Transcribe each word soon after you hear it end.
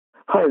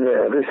Hi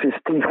there, this is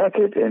Steve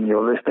Hackett, and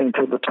you're listening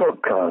to the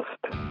Progcast.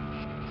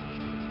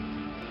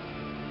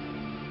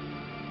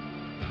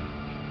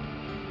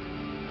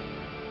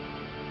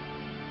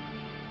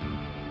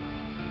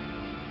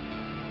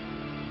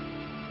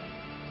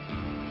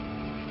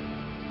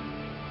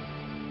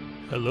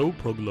 Hello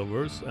prog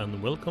lovers,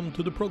 and welcome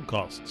to the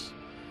Progcasts.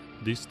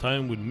 This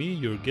time with me,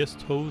 your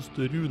guest host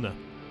Rune.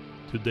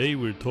 Today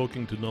we're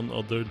talking to none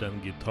other than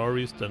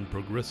guitarist and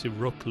progressive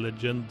rock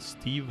legend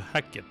Steve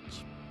Hackett.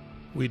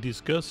 We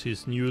discuss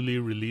his newly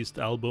released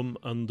album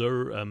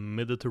Under a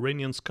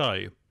Mediterranean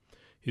Sky,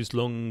 his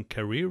long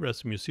career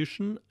as a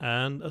musician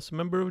and as a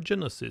member of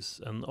Genesis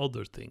and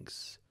other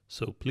things.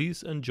 So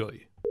please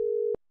enjoy.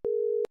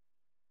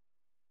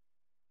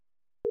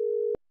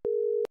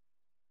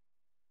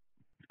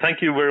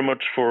 Thank you very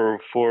much for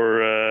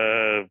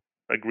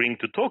agreeing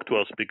to talk to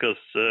us, because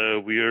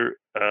we're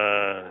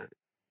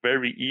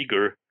very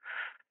eager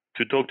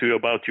to talk to you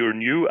about your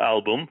new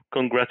album.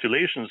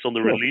 Congratulations on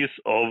the release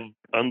of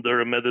Under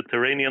a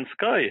Mediterranean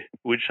Sky,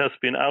 which has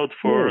been out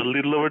for a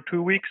little over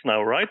 2 weeks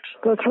now, right?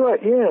 That's right.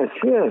 Yes.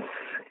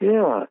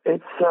 Yeah,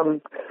 it's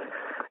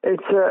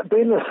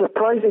been a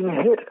surprising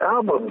hit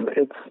album.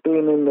 It's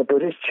been in the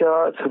British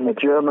charts and the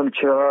German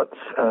charts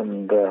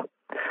and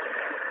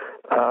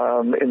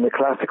in the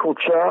classical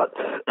charts.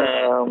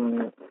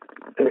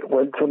 It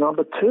went to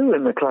number 2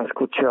 in the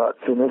classical charts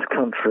in this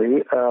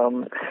country.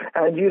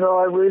 And, you know,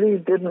 I really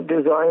didn't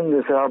design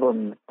this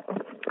album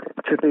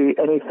to be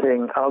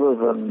anything other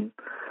than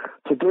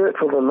to do it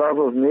for the love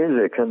of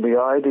music and the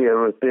idea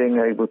of being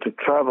able to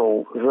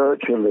travel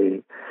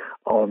virtually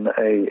on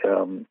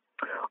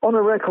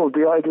a record,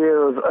 the idea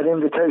of an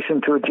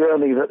invitation to a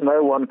journey that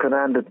no one can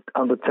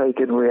undertake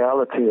in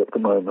reality at the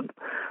moment.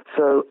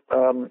 So,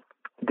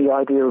 the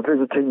idea of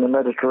visiting the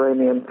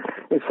Mediterranean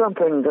is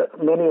something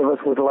that many of us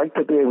would like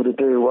to be able to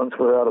do once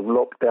we're out of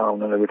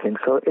lockdown and everything.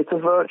 So it's a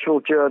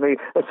virtual journey,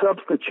 a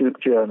substitute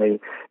journey.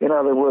 In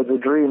other words, a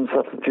dream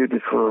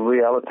substituted for a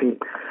reality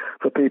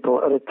for people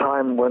at a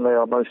time when they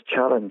are most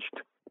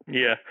challenged.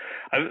 Yeah,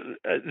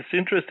 it's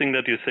interesting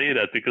that you say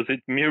that, because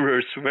it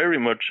mirrors very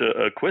much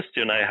a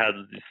question I had.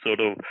 Sort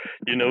of,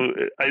 you know,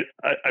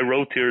 I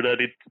wrote here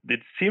that it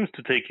seems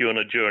to take you on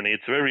a journey.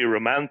 It's very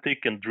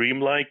romantic and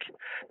dreamlike,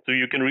 so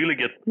you can really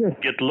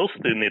get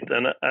lost in it.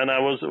 And I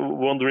was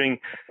wondering,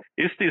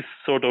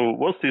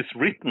 was this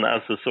written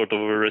as a sort of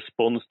a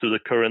response to the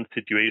current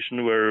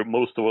situation where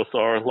most of us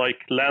are like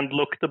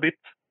landlocked a bit?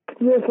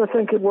 Yes, I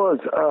think it was.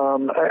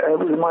 It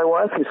was my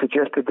wife who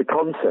suggested the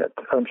concept.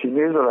 She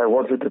knew that I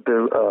wanted to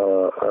do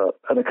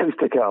an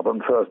acoustic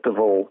album, first of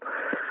all,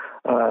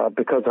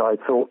 because I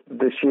thought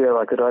this year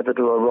I could either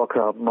do a rock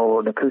album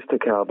or an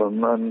acoustic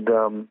album. And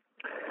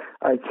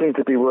I seemed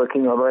to be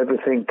working on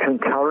everything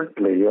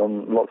concurrently,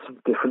 on lots of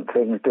different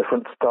things,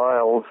 different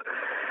styles.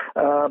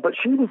 But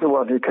she was the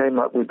one who came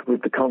up with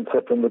the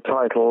concept and the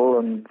title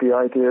and the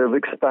idea of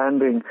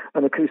expanding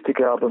an acoustic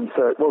album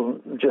so it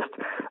wasn't just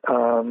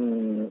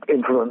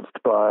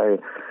influenced by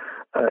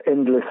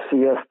endless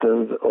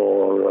siestas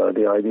or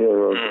the idea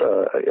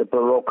of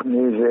Baroque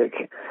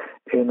music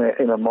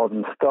in a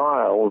modern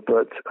style,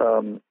 but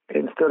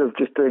instead of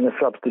just doing a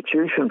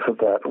substitution for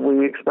that,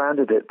 we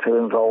expanded it to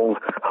involve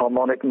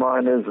harmonic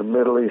minors and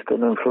Middle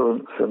Eastern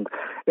influence and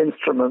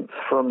instruments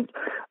from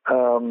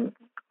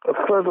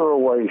further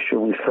away, shall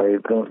we say,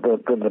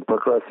 than the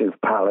progressive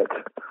palette.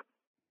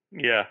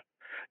 Yeah.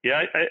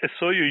 I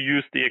saw you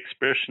use the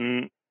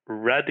expression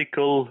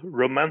radical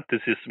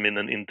romanticism in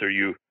an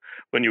interview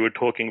when you were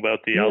talking about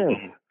the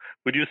album.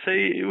 Would you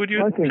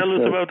tell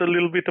us about a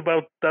little bit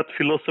about that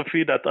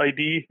philosophy, that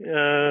idea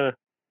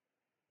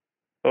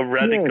of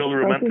radical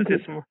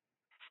romanticism?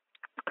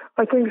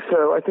 I think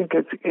so. I think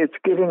it's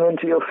giving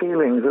into your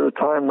feelings at a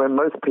time when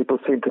most people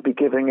seem to be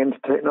giving into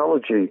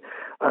technology.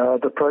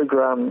 The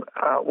program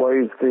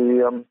outweighs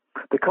the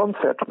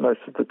concept most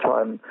of the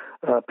time.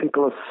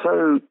 People are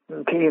so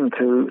keen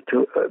to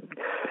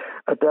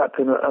adapt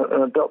and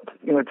adopt,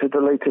 you know, to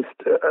the latest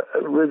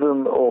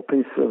rhythm or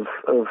piece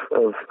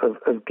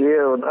of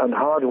gear and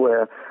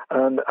hardware,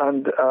 and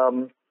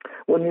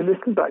when you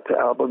listen back to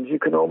albums, you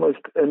can almost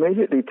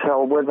immediately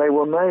tell when they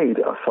were made,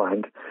 I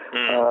find.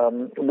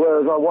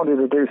 Whereas I wanted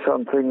to do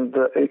something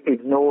that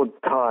ignored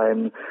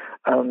time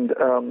and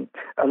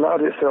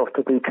allowed itself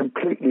to be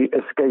completely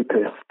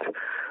escapist,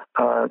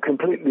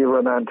 completely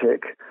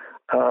romantic.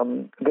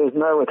 There's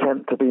no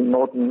attempt to be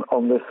modern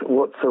on this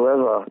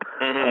whatsoever.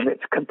 And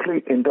it's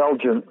complete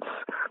indulgence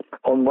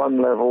on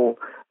one level,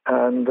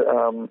 and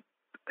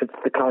it's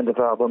the kind of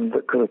album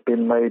that could have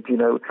been made, you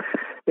know,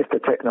 if the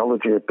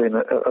technology had been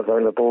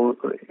available.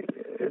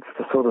 It's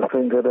the sort of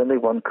thing that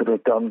anyone could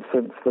have done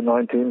since the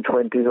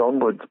 1920s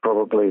onwards,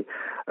 probably.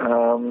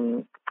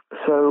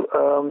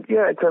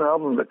 It's an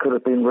album that could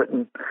have been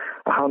written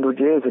 100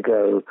 years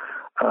ago.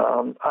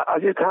 I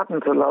just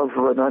happen to love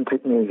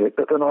romantic music,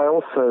 but then I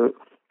also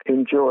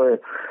enjoy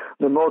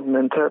the modern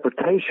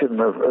interpretation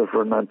of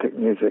romantic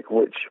music,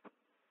 which,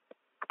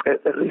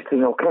 at least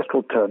in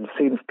orchestral terms,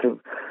 seems to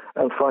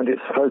find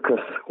its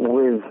focus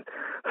with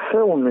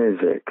film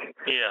music.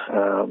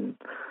 Yeah.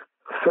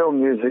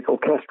 Film music,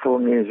 orchestral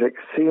music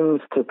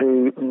seems to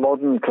be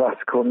modern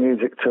classical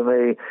music to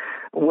me,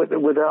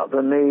 without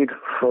the need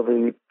for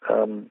the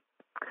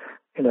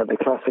the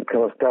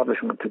classical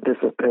establishment to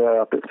disappear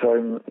up its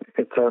own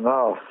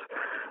arse,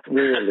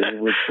 really,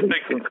 with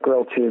peaks and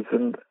squelches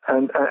and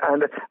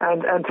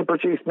to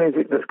produce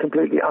music that's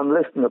completely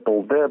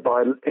unlistenable,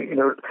 thereby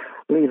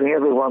leaving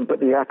everyone but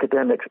the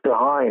academics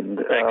behind.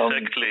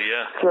 Exactly.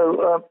 Yeah.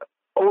 So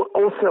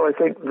also, I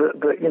think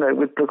that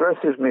with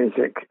progressive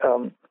music.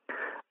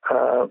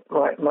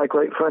 My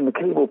great friend, the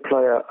keyboard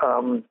player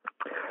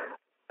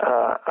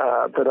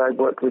that I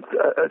worked with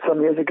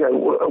some years ago,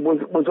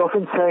 was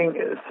often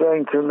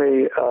saying to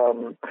me,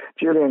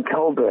 Julian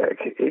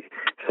Kolbeck, he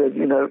said,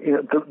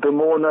 the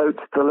more notes,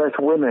 the less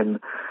women,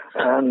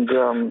 and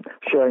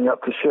showing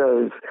up to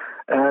shows.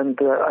 And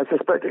I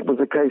suspect it was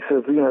a case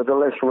of, the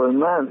less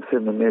romance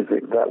in the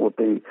music, that would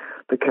be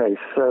the case.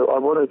 So I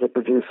wanted to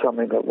produce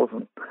something that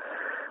wasn't.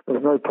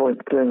 There's no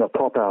point doing a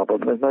pop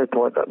album. There's no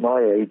point at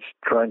my age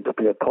trying to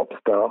be a pop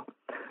star.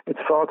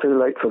 It's far too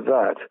late for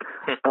that.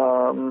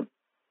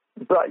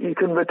 But you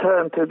can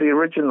return to the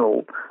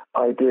original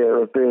idea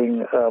of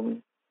being,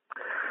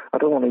 I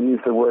don't want to use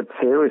the word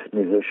serious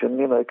musician,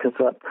 because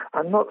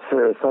I'm not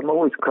serious. I'm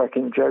always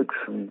cracking jokes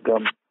and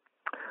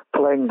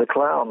playing the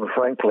clown,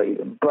 frankly.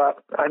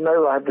 But I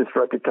know I have this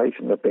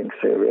reputation of being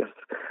serious.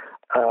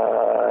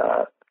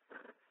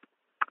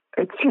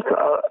 It's just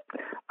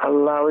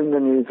allowing the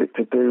music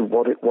to do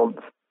what it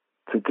wants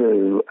to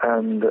do.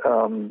 And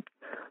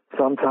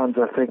sometimes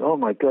I think, oh,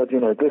 my God,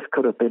 this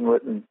could have been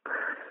written,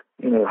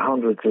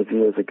 hundreds of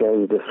years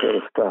ago, this sort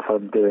of stuff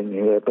I'm doing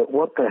here. But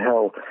what the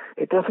hell?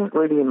 It doesn't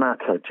really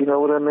matter. Do you know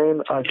what I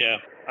mean?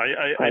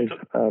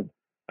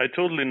 I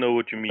totally know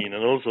what you mean.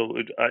 And also,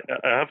 I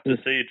have to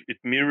say it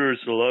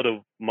mirrors a lot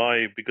of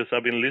because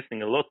I've been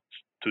listening a lot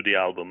to the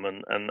album,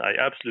 and I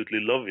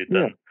absolutely love it.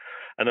 Yeah.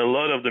 And a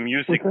lot of the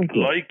music, you.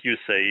 like you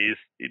say, is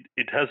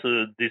it has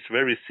this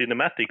very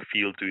cinematic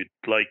feel to it.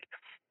 Like,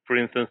 for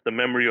instance, The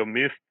Memory of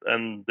Myth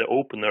and the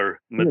opener,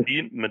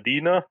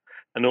 Medina,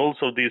 and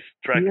also this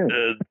track,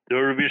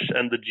 Dervish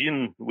and the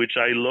Jinn, which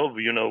I love,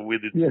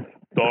 with its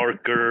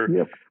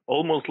darker,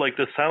 almost like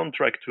the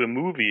soundtrack to a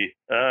movie.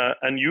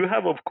 And you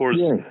have, of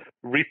course,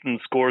 written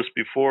scores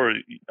before.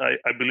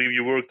 I believe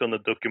you worked on a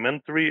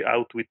documentary,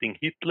 Outwitting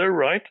Hitler,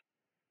 right?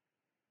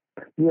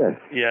 Yes.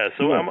 Yeah,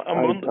 so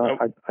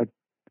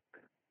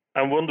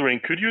I'm wondering,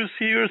 could you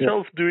see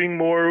yourself doing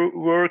more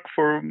work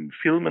for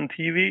film and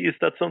TV? Is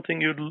that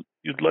something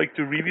you'd like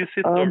to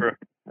revisit? Or?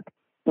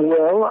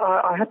 Well,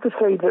 I have to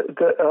say that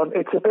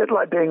it's a bit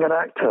like being an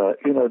actor.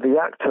 The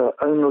actor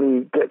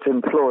only gets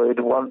employed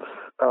once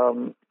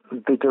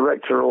the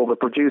director or the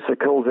producer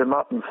calls him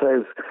up and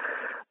says,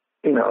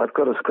 I've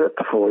got a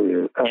script for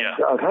you. And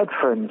I've had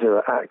friends who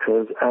are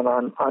actors, and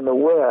I'm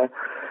aware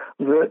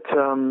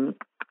that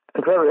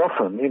very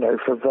often,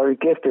 for very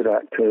gifted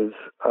actors,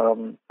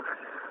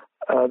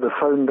 the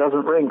phone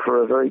doesn't ring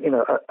for a very,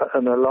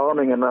 an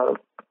alarming amount of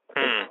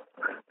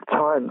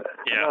time.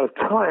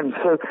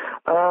 So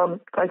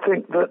I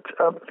think that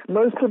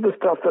most of the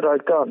stuff that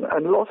I've done,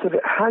 and lots of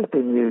it has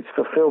been used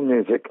for film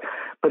music,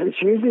 but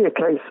it's usually a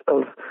case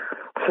of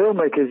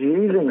filmmakers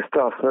using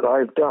stuff that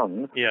I've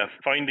done. Yeah,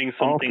 finding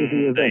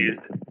something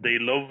they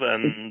love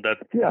and that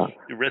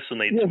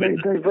resonates with them.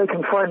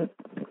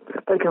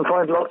 They can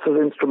find lots of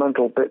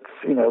instrumental bits,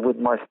 with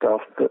my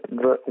stuff that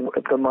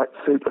might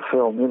suit the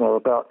film,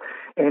 about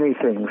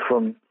anything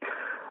from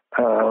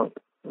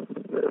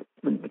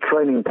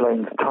training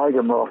planes,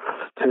 tiger moths,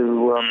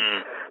 to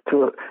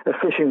a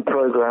fishing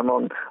program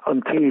on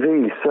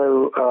TV.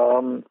 So,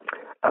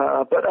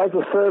 but as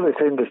a service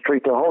industry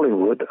to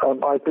Hollywood,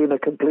 I've been a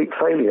complete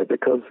failure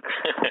because,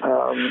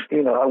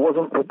 I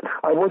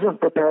wasn't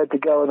prepared to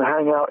go and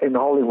hang out in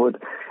Hollywood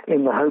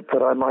in the hope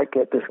that I might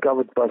get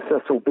discovered by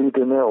Cecil B.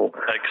 DeMille.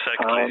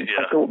 Exactly.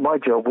 I thought my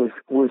job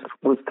was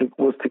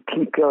to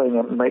keep going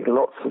and make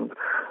lots of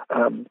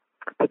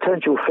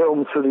potential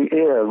films for the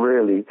ear,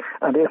 really.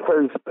 And if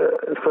those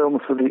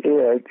films for the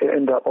ear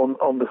end up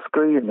on the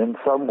screen in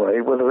some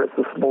way, whether it's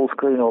the small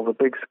screen or the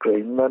big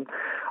screen, then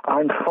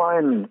I'm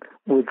fine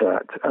with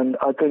that. And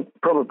I think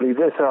probably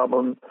this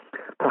album,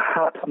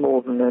 perhaps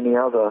more than any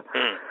other,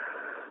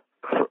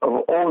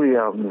 of all the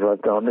albums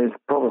I've done, is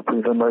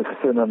probably the most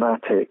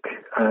cinematic.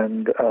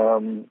 And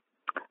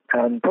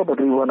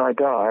probably when I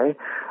die,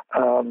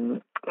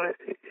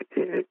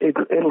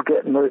 it'll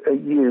get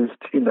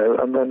used,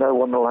 and then no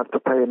one will have to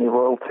pay any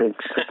royalties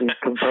to the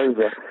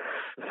composer.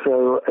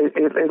 So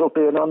it'll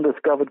be an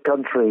undiscovered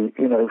country,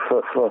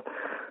 for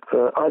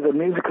either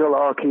musical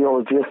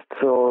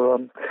archaeologists or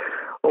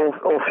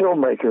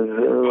filmmakers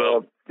who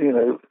are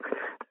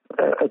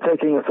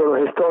taking a sort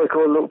of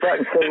historical look back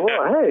and saying,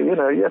 well, hey,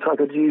 yes, I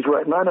could use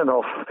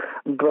Rachmaninoff,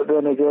 but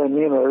then again,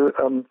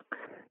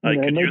 I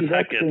could maybe use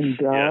that's Hackett. been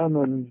done,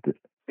 and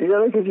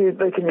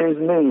they can use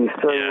me.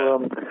 So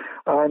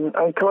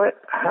I'm quite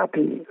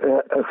happy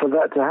for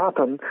that to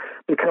happen,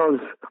 because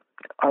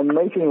I'm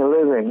making a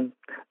living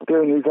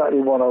doing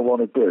exactly what I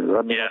want to do.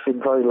 I mean, I've been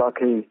very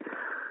lucky.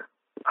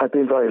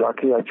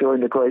 I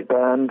joined a great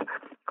band.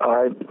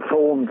 I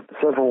formed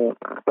several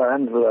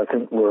bands that I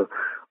think were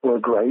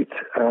great,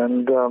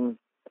 and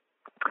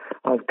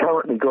I've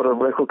currently got a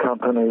record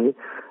company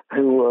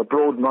who are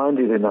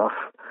broad-minded enough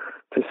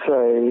to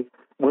say,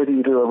 whether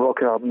you do a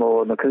rock album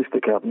or an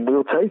acoustic album,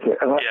 we'll take it.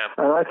 And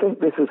I think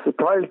this has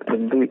surprised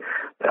them.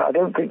 I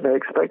don't think they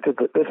expected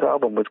that this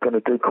album was going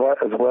to do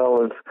quite as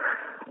well as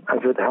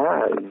it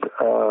has.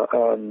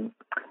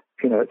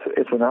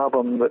 It's an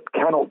album that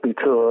cannot be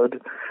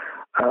toured.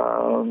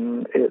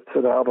 It's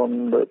an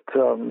album that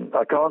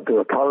I can't do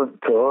a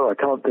current tour. I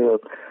can't do a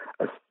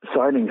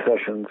signing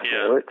sessions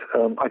for it.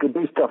 I can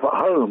do stuff at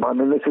home. I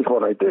mean, this is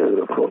what I do,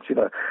 of course.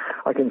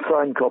 I can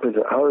sign copies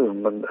at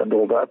home and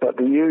all that. But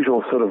the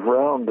usual sort of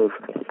round of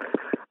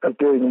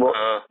doing what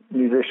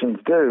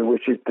musicians do,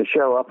 which is to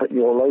show up at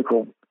your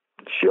local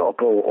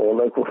shop or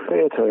local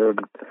theatre and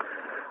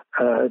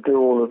do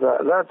all of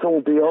that. That's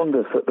all beyond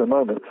us at the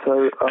moment.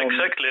 So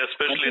exactly,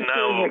 especially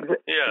now.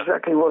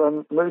 Exactly what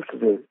I'm moved to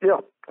do. Yeah.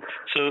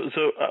 So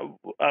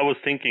I was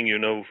thinking,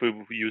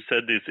 you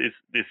said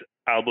this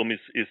album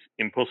is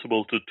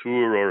impossible to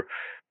tour,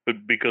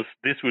 but because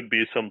this would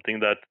be something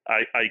that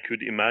I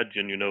could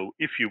imagine,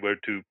 if you were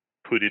to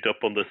put it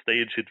up on the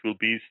stage, it would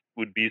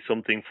be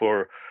something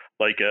for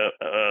like a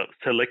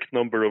select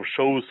number of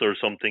shows or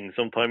something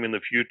sometime in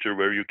the future,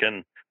 where you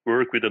can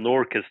work with an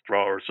orchestra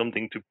or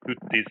something to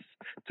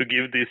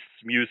give this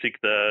music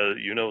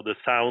the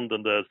sound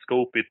and the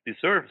scope it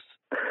deserves.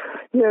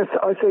 Yes,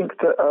 I think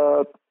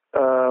that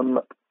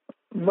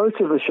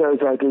most of the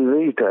shows I do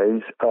these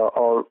days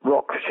are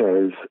rock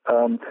shows,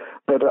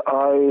 but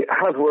I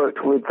have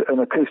worked with an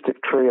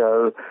acoustic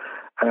trio,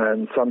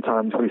 and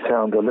sometimes we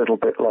sound a little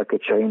bit like a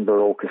chamber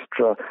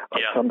orchestra.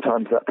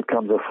 Sometimes that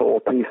becomes a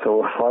 4-piece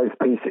or a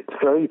 5-piece. It's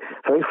very,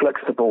 very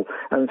flexible,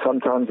 and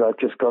sometimes I've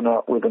just gone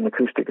out with an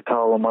acoustic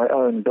guitar on my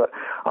own. But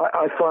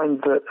I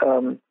find that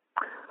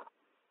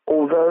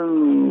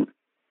although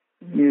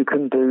you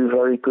can do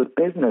very good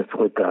business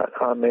with that,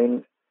 I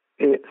mean,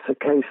 it's a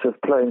case of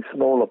playing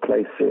smaller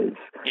places.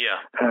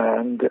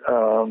 And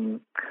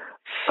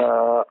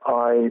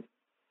I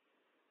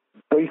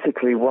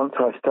basically, once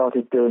I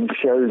started doing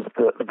shows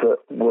that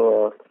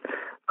were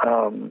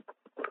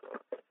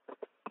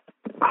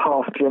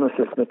half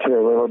Genesis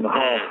material and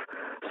half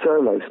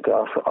solo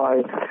stuff,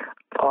 I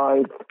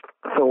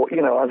thought,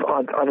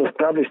 I've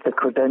established the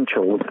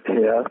credentials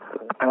here,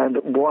 and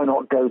why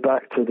not go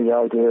back to the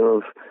idea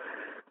of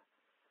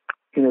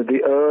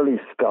the early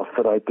stuff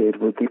that I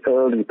did with the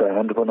early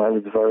band when I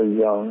was very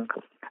young,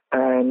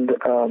 and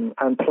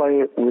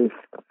play it with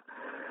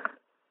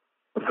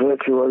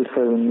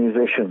virtuoso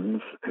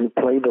musicians who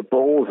play the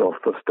balls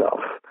off the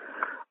stuff,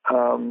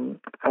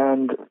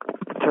 and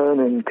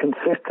turning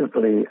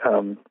consistently,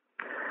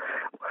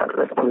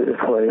 let's put it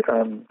this way,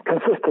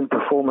 consistent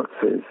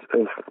performances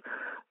of,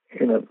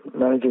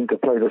 managing to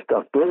play the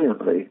stuff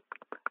brilliantly,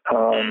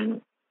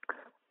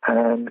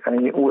 and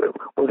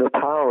with a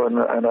power and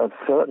a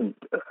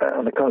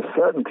kind of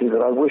certainty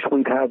that I wish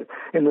we'd had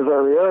in the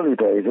very early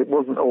days. It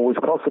wasn't always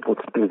possible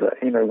to do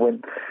that.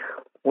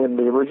 When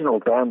the original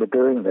band were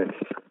doing this,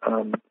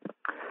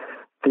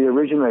 the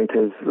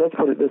originators, let's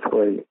put it this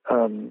way,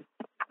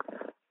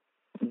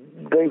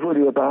 they've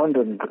really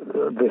abandoned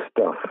this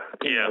stuff.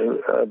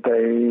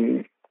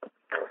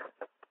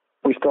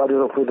 We started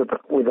off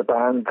with a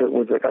band that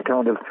was a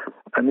kind of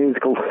a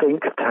musical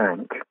think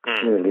tank,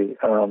 really.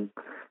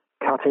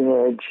 Cutting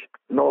edge,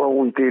 not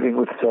always dealing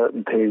with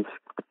certainties,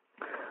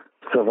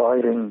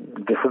 surviving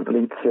different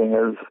lead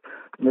singers,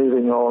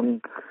 moving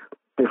on,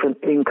 different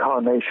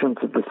incarnations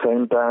of the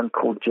same band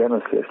called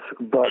Genesis.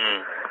 But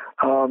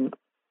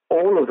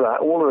all of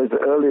those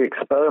early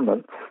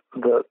experiments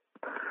that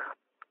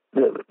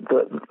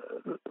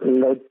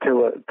led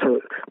to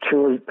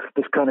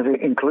this kind of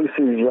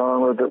inclusive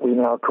genre that we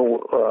now call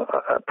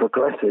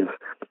progressive,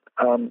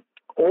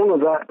 all of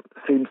that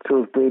seems to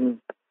have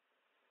been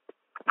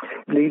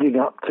leading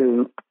up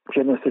to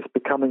Genesis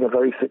becoming a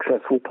very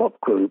successful pop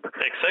group.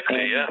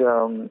 Exactly,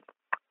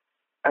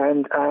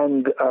 and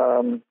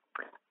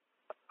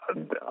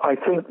I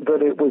think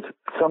that it was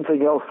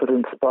something else that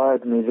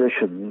inspired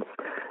musicians.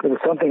 It was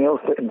something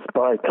else that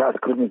inspired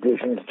classical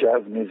musicians,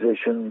 jazz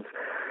musicians,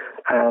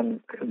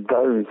 and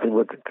those who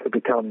would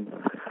become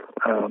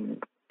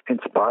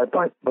inspired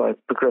by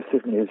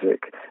progressive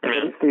music. But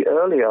it's the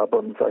early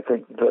albums, I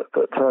think,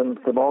 that turned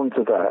them on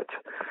to that.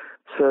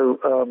 So,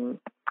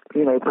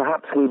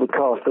 perhaps we were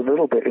cast a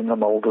little bit in the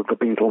mold of the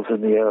Beatles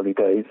in the early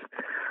days.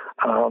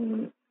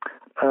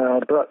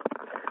 But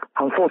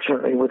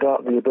unfortunately,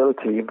 without the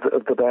ability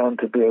of the band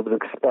to be able to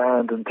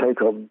expand and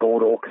take on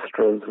board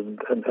orchestras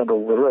and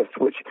all the rest,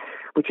 which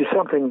is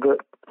something that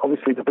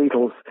obviously the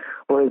Beatles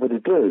were able to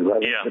do.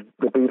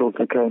 The Beatles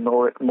became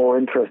more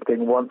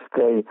interesting once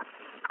they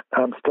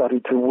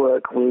started to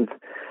work with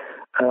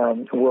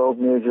world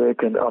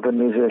music and other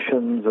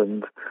musicians,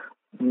 and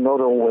not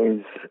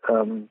always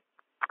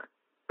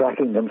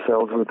backing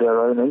themselves with their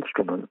own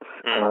instruments.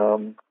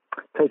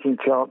 taking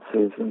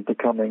chances and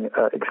becoming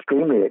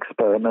extremely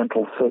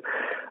experimental. So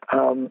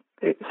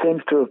it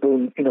seems to have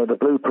been, the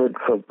blueprint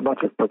for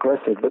much of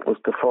progressive that was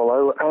to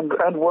follow,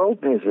 and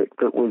world music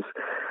that was,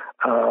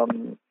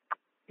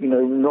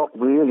 not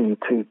really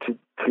to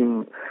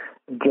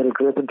get a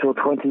grip until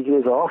 20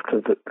 years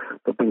after that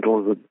the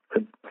Beatles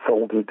had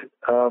folded.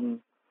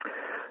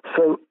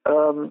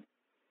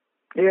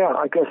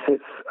 I guess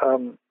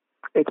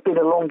it's been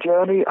a long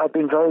journey. I've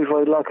been very,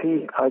 very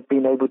lucky. I've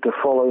been able to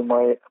follow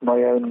my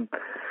own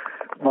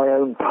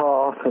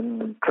path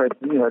and tread,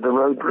 the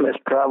road less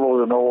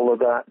traveled and all of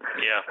that.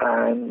 Yeah.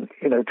 And,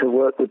 to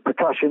work with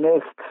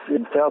percussionists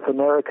in South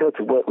America,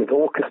 to work with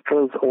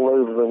orchestras all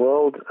over the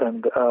world,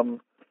 and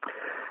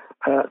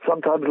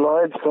sometimes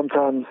live,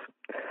 sometimes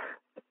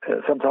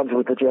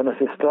with the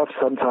Genesis stuff,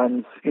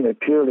 sometimes,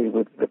 purely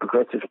with the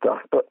progressive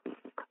stuff. But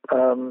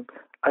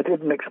I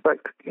didn't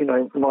expect,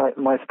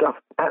 my stuff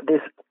at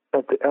the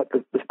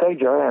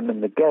stage I am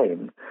in the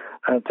game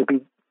to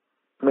be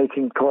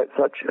making quite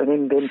such an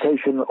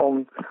indentation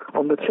on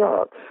the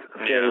charts.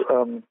 Yeah.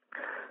 So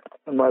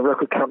my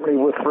record company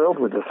were thrilled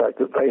with the fact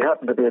that they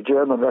happened to be a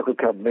German record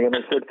company, and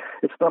they said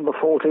it's number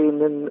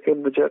 14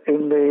 in the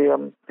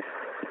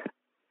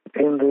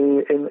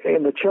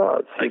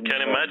charts. I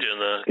can imagine.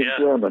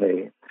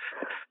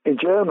 In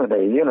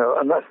Germany,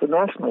 and that's the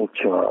national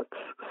charts.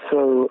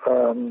 So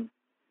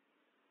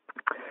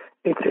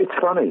it's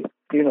funny,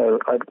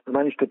 I've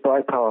managed to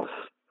bypass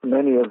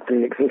many of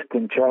the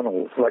existing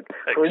channels. Like,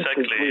 for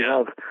instance, we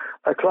have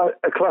a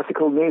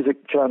classical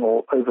music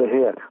channel over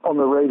here on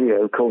the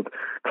radio called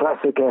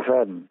Classic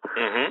FM,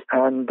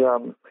 and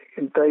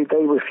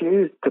they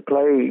refused to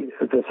play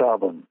this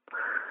album.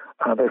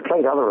 They've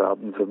played other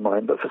albums of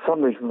mine, but for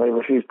some reason they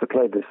refused to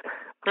play this.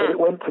 But it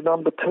went to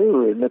number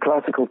 2 in the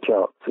classical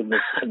charts in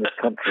this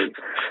country.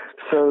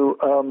 So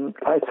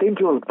I seem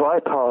to have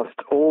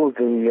bypassed all of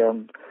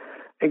the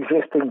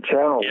existing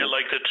channels. Yeah,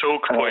 like the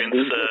choke points.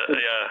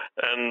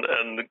 And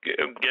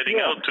getting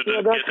out to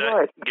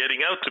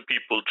getting out to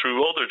people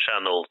through other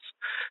channels.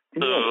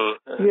 So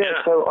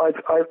so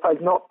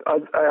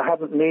I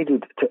haven't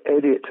needed to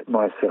edit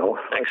myself.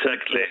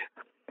 Exactly.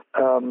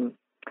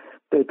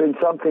 There's been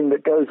something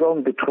that goes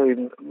on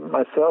between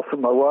myself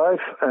and my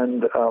wife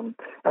and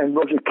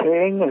Roger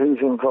King,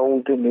 who's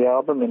involved in the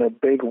album in a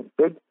big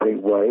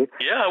way.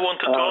 Yeah, I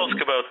wanted to ask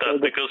about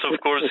that because, of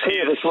course,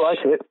 let's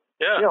write it.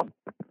 Yeah.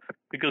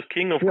 Because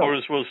King, of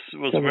course, was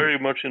very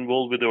much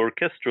involved with the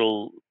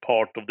orchestral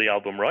part of the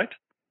album, right?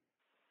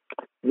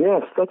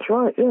 Yes, that's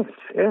right.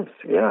 Yes,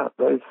 yeah.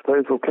 Those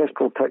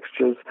orchestral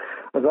textures.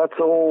 That's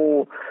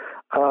all.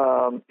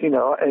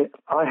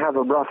 I have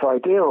a rough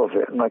idea of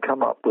it, and I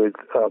come up with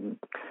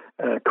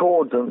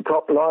chords and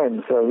top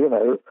lines.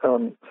 So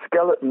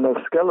skeleton of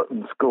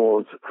skeleton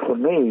scores for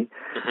me.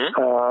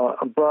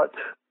 But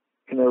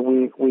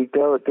we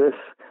go at this.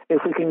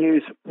 If we can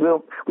use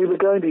we were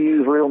going to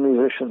use real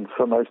musicians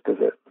for most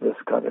of it, this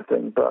kind of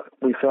thing. But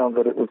we found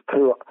that it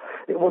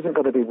wasn't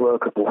going to be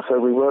workable. So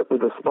we worked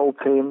with a small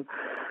team.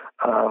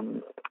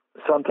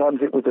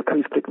 Sometimes it was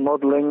acoustic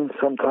modeling,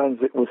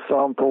 sometimes it was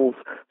samples,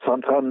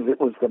 sometimes it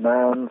was the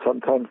man,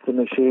 sometimes the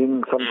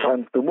machine,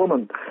 sometimes the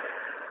woman.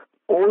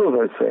 All of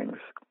those things.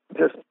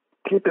 Just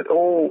keep it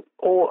all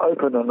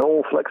open and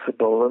all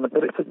flexible.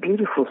 But it's a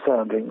beautiful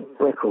sounding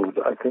record,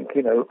 I think,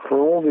 for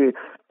all the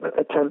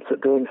attempts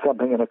at doing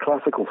something in a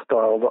classical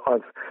style that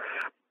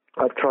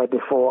I've tried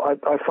before.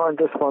 I find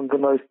this one the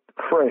most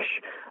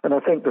fresh, and I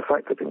think the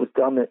fact that it was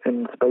done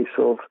in the space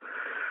of,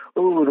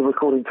 the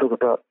recording took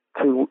about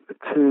two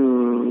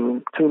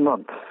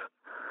months.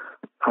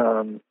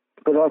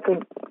 But I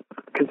think,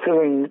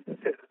 considering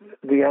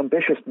the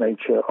ambitious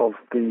nature of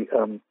the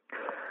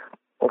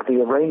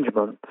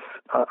arrangements,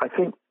 I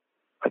think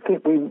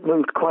we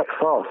moved quite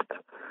fast.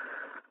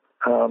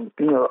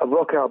 A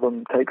rock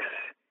album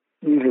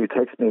usually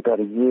takes me about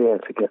a year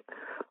to get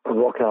a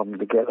rock album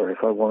together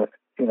if I want it.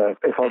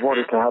 If I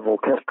wanted to have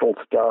orchestral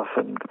stuff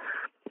and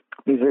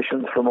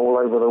musicians from all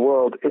over the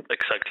world, it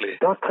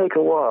does take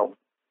a while.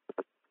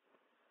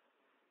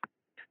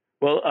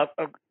 Well,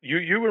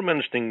 you were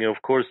mentioning,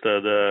 of course,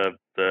 the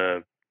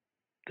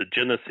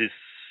Genesis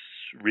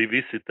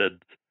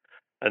Revisited,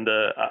 and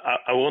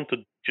I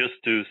wanted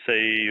just to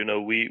say,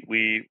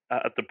 we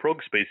at the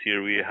Prog Space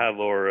here, we have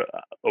our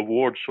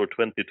awards for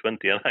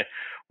 2020, and I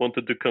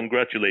wanted to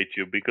congratulate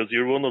you because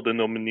you're one of the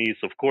nominees,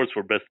 of course,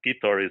 for Best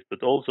Guitarist,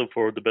 but also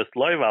for the Best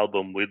Live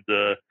Album with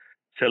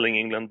Selling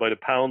England by the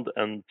Pound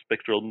and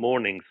Spectral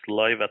Mornings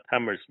live at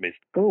Hammersmith.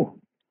 Oh.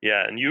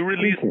 Yeah, and you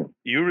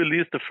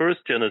released the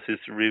first Genesis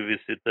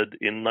Revisited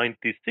in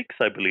 '96,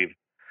 I believe,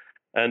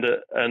 and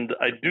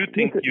I do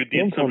think you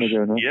did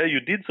you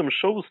did some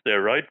shows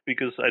there, right?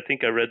 Because I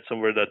think I read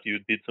somewhere that you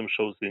did some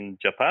shows in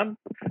Japan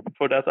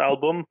for that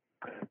album,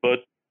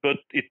 but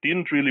it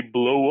didn't really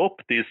blow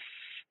up this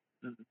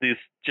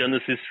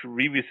Genesis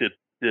Revisited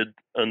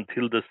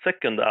until the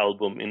second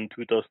album in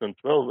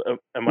 2012.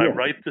 Am I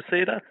right to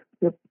say that?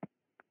 Yep.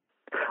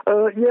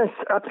 Yes,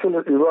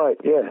 absolutely right.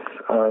 Yes,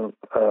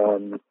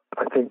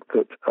 I think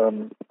that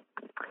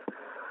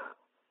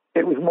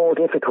it was more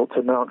difficult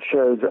to mount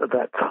shows at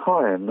that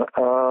time.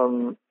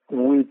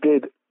 We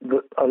did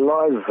a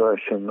live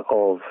version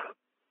of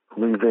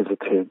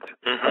Revisited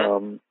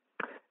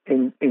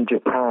in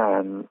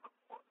Japan,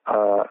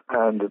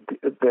 and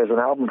there's an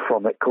album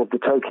from it called the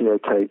Tokyo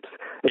Tapes.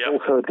 It's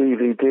also a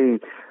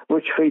DVD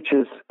which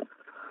features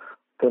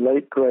the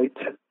late great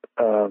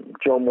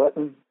John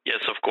Wetton.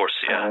 Yes, of course,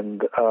 yeah.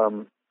 And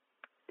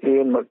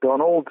Ian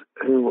MacDonald,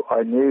 who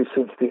I knew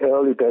since the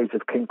early days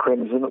of King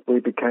Crimson. We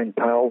became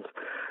pals.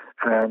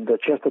 And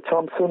Chester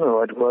Thompson,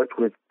 who I'd worked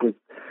with Genesis,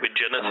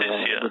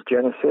 with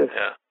Genesis.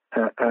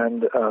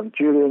 And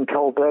Julian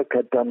Colbeck,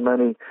 had done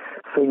many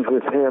things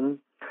with him.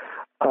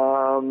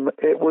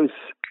 It was,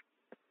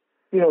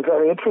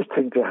 very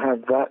interesting to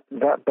have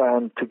that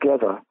band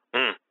together.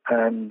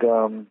 And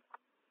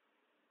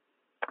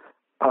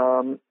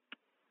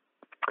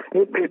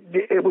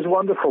it was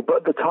wonderful,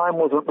 but the time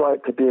wasn't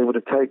right to be able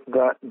to take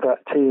that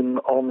team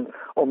on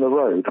the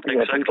road.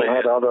 People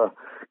had other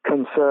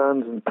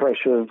concerns and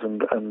pressures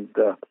and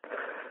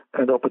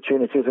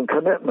opportunities and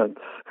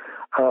commitments.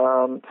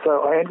 So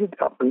I ended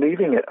up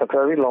leaving it a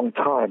very long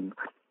time.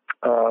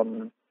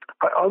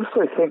 I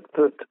also think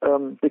that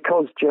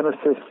because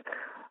Genesis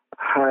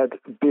had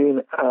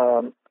been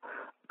an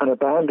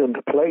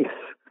abandoned place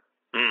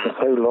for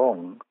so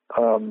long,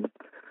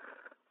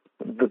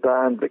 the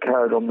band that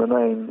carried on the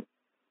name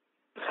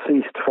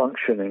ceased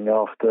functioning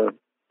after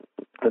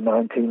the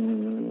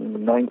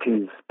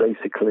 1990s,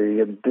 basically,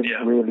 and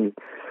didn't really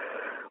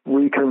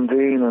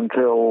reconvene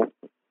until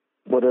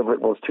whatever it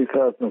was,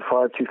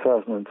 2005,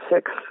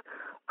 2006.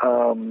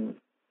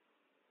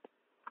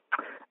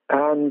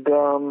 And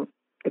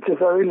it's a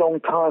very long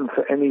time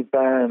for any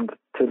band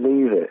to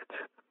leave it.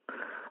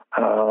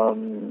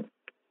 And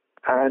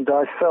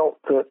I felt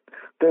that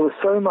there was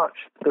so much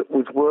that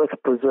was worth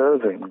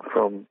preserving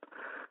from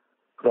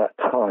that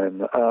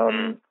time.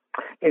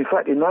 In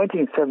fact, in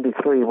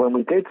 1973, when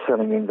we did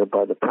Selling England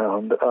by the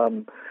Pound,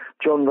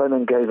 John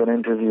Lennon gave an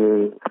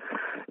interview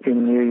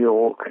in New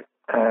York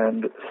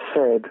and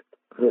said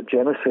that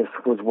Genesis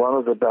was one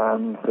of the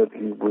bands that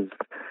he was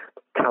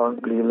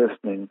currently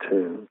listening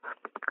to.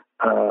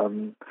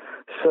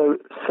 So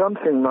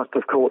something must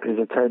have caught his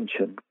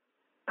attention.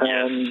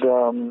 And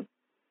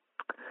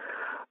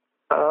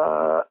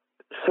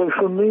so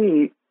for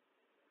me,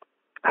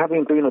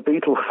 having been a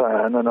Beatle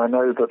fan, and I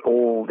know that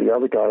all the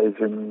other guys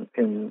in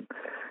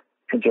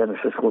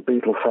Genesis were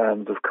Beatle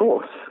fans, of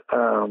course,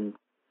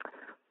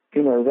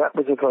 that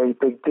was a very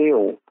big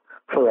deal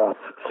for us.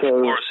 So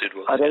of course it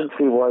was, I don't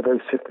see why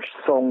those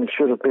songs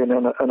should have been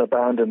in an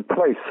abandoned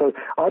place. So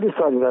I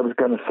decided I was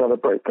going to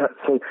celebrate that.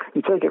 So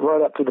you take it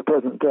right up to the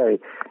present day,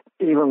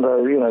 even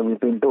though, we've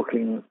been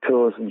booking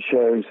tours and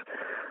shows,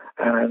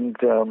 and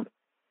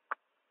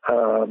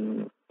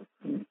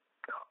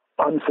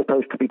I'm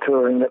supposed to be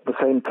touring at the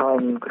same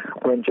time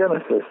when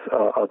Genesis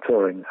are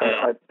touring.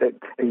 A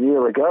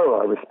year ago,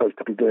 I was supposed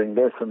to be doing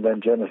this, and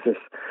then Genesis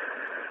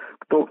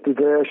booked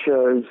their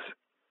shows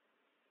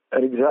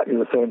at exactly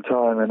the same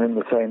time and in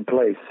the same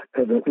place.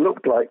 And it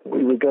looked like I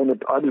was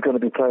going to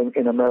be playing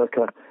in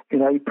America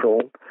in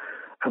April,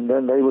 and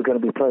then they were going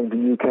to be playing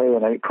the UK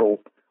in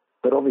April.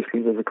 But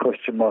obviously there's a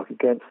question mark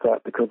against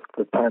that because of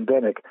the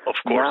pandemic. Of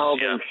course, now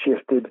they've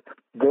shifted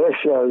their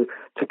show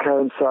to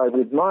coincide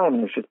with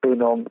mine, which has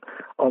been on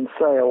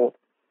sale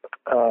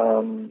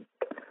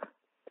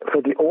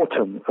for the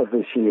autumn of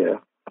this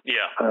year.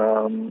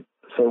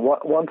 So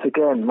once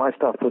again, my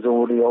stuff was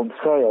already on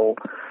sale,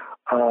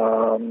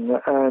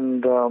 and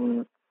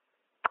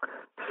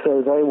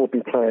so they will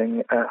be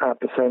playing at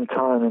the same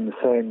time in the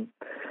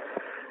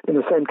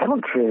same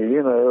country.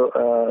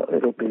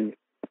 It'll be.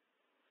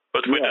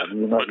 But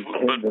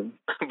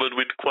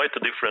with quite a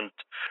different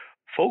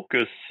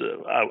focus,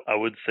 I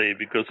would say,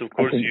 because of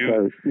course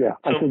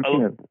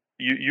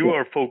you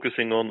are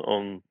focusing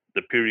on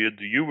the period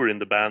you were in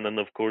the band, and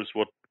of course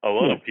what a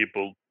lot of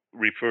people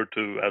refer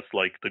to as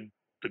like the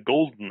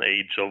golden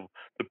age of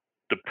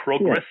the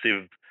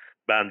progressive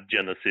band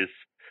Genesis.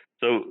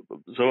 So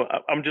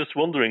I'm just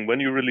wondering, when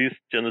you released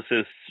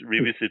Genesis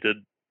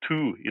Revisited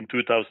 2 in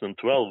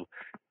 2012,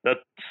 that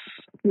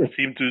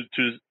seemed to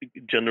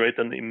generate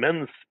an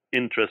immense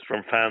interest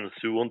from fans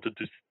who wanted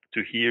to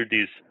hear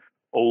these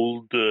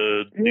old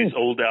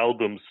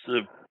albums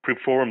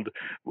performed.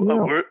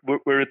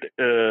 Were it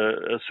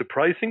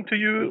surprising to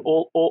you,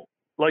 or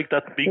like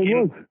that big?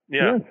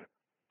 Yes.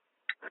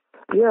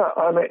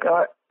 I mean,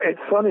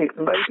 it's funny.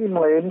 Maybe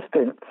my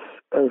instincts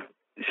have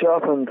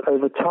sharpened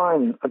over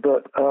time,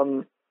 but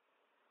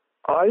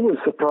I was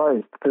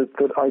surprised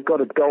that I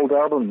got a gold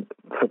album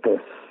for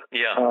this.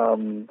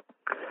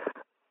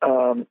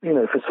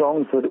 For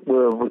songs that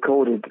were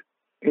recorded,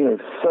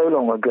 so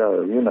long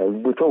ago.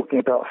 We're talking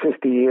about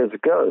 50 years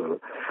ago,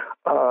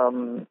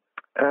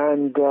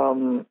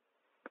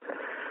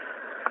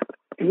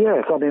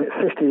 yes, I mean, it's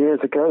 50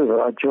 years ago that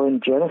I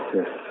joined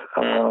Genesis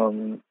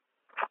and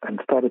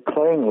started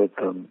playing with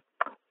them.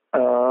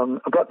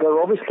 But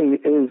there obviously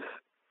is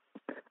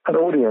an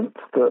audience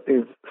that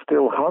is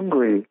still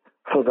hungry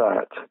for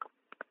that.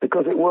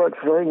 because it works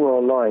very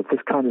well live.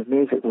 This kind of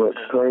music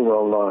works very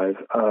well live.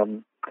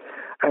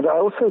 And I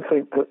also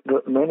think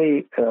that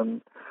many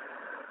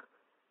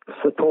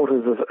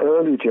supporters of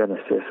early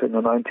Genesis in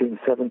the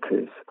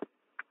 1970s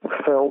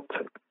felt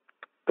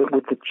that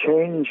with the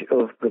change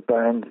of the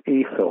band's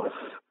ethos,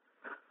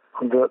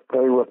 that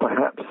they were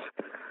perhaps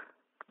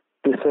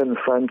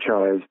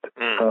disenfranchised.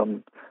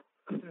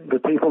 The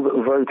people that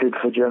voted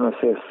for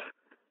Genesis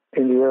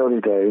in the early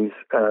days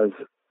as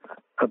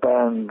a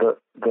band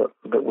that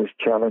was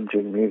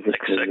challenging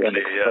musically and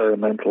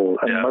experimental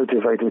and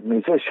motivated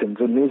musicians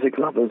and music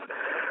lovers,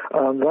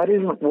 that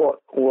isn't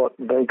what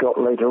they got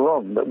later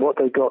on. But what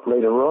they got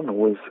later on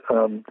was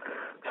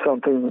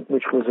something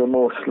which was a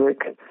more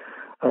slick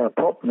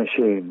pop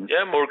machine.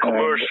 Yeah, more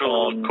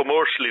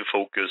commercially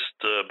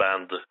focused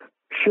band.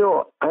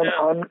 Sure,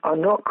 and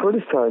I'm not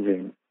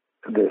criticizing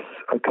this.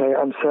 Okay,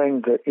 I'm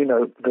saying that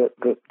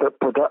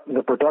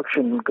the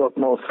production got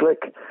more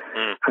slick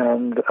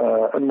and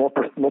more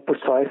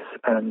precise,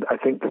 and I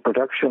think the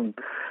production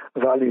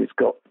values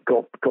got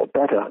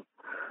better,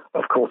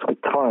 of course,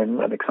 with time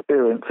and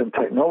experience and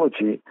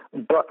technology.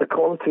 But the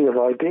quality of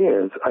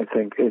ideas, I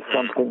think, is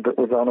something that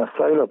was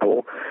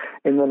unassailable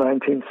in the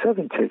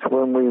 1970s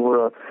when we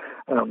were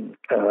a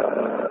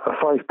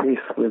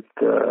five-piece with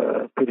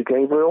Peter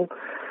Gabriel,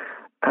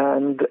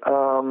 and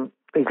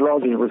is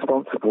largely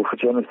responsible for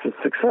Genesis'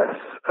 success.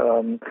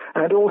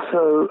 And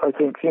also, I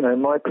think,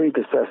 my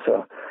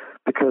predecessor,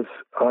 because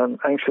I'm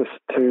anxious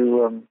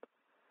to,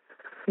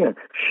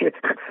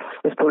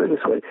 let's put it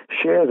this way,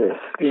 share this.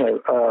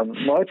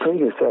 My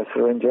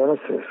predecessor in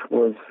Genesis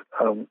was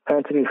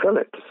Anthony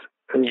Phillips,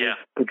 who was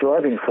the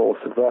driving force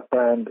of that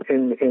band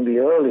in the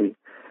early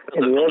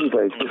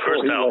days. The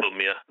first album,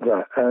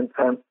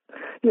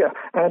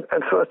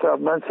 and first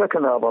album and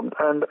second album,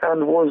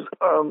 and was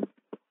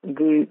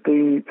the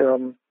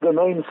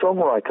main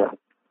songwriter.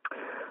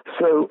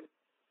 So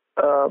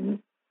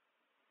I'm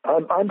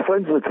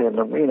friends with him,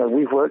 and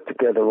we've worked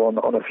together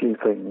on a few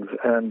things.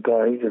 And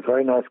he's a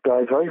very nice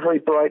guy, very, very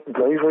bright,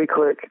 very, very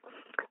quick.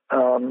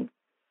 I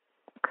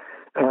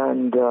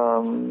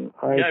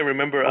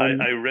remember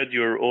I read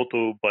your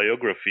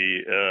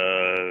autobiography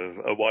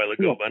a while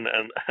ago,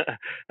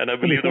 and I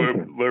believe there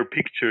were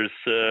pictures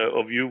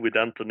of you with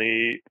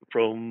Anthony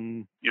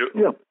from your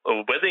a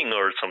wedding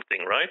or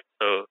something, right?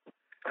 So.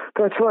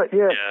 That's right.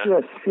 Yes.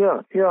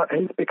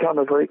 He's become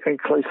a very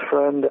close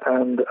friend,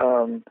 and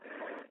I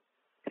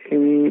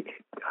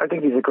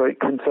think he's a great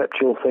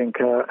conceptual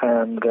thinker.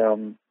 And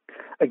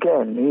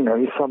again,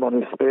 he's someone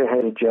who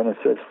spearheaded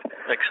Genesis.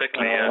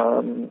 Exactly.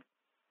 Yeah.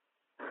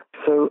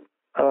 So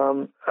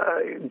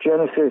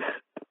Genesis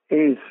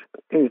is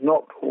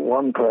not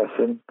one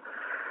person.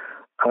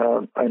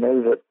 I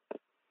know that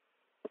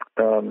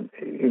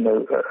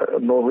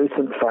more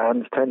recent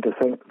fans tend to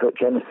think that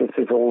Genesis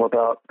is all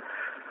about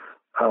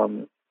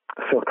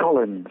Phil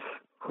Collins,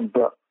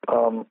 but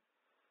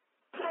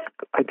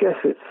I guess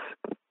it's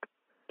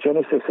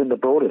Genesis in the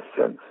broadest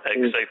sense.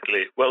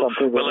 Exactly.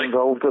 Something that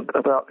involved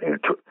about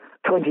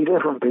 20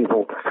 different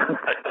people.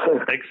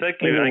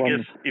 Exactly. I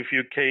guess if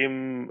you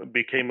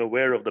became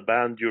aware of the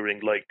band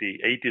during like the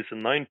 80s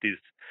and 90s,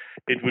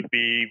 it would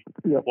be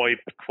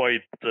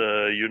quite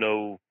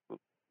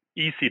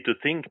easy to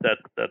think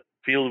that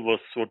Phil was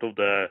sort of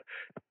the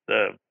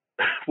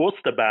was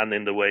the band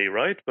in the way,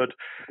 right? But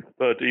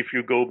if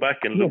you go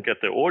back and look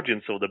at the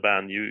origins of the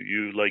band,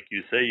 you like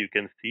you say, you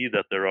can see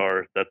that there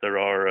are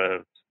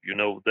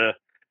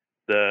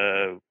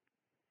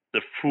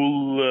the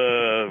full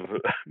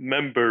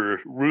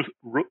member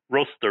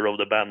roster of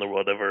the band or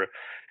whatever.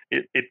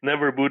 It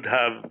never would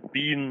have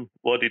been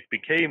what it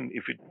became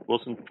if it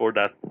wasn't for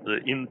that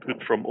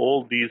input from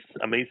all these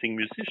amazing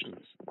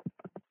musicians.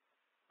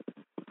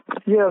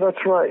 Yeah,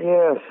 that's right.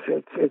 Yes,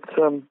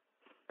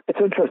 it's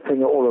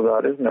interesting, all of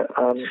that, isn't it?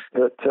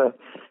 That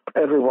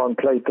everyone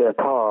played their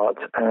part,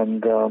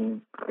 and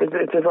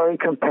it's a very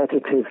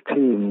competitive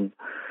team.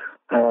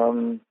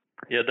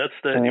 That's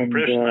the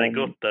impression I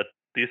got, that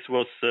this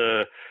was,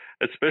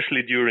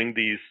 especially during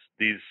these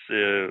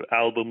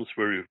albums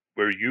where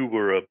you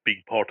were a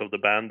big part of the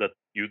band, that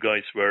you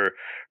guys were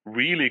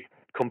really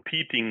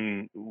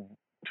competing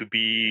to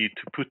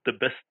put the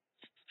best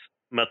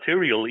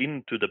material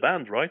into the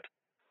band, right?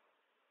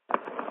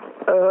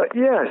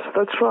 Yes,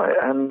 that's right,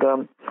 and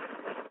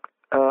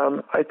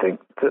I think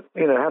that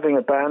having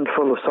a band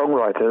full of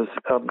songwriters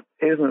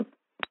isn't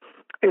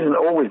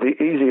always the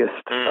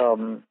easiest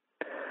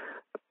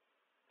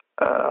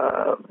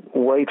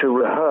way to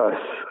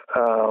rehearse.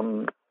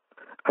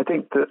 I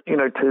think that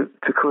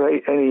to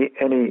create any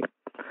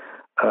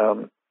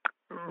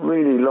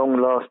really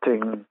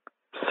long-lasting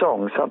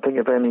song, something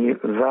of any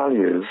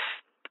value,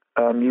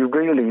 you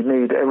really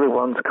need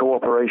everyone's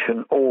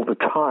cooperation all the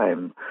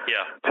time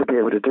to be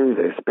able to do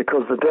this,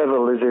 because the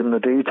devil is in the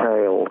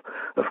detail,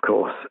 of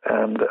course,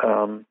 and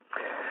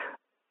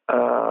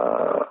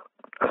a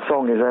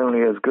song is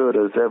only as good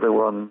as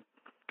everyone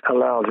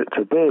allows it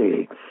to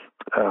be.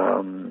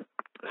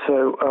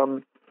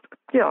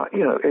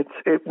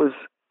 It was.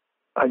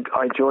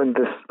 I joined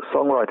this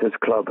songwriters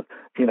club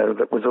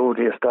that was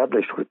already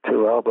established with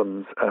 2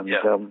 albums, and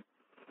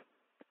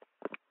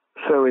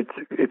so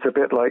it's a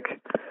bit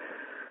like,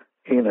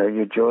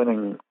 you're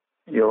joining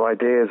your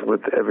ideas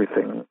with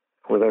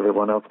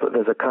everyone else, but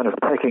there's a kind of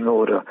pecking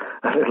order,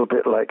 a little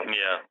bit like,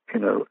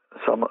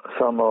 some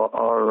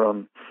are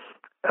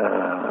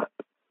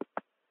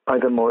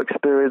either more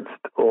experienced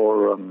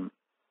or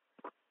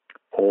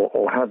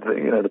have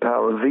the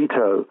power of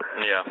veto.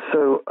 Yeah.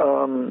 So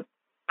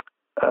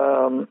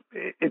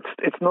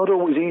it's not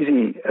always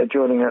easy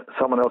joining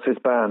someone else's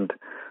band.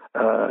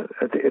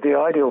 The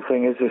ideal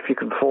thing is if you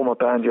can form a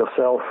band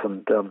yourself,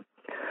 and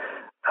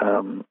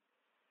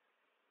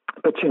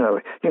but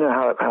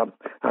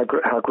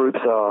how groups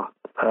are.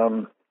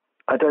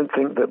 I don't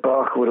think that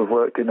Bach would have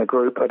worked in a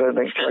group. I don't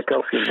think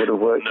Tchaikovsky would have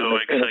worked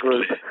in a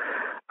group.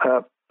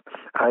 I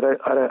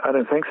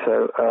don't think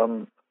so.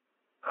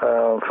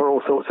 For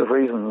all sorts of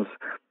reasons.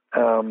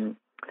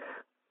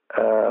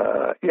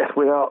 Yes,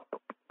 without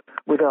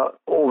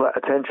all that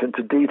attention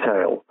to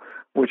detail,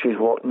 which is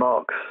what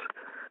marks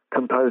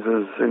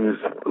composers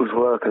whose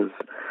work has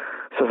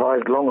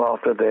survived long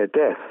after their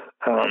death.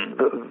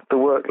 The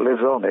work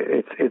lives on.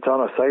 It's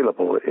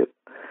unassailable.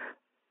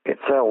 It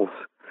sells.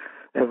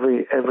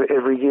 Every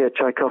year,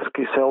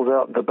 Tchaikovsky sells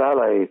out the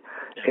ballet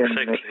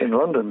in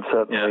London.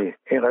 Certainly,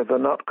 the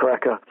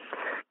Nutcracker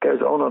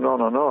goes on and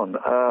on and on,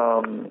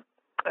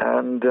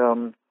 and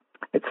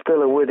it's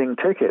still a winning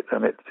ticket.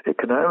 And it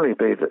can only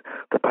be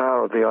the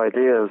power of the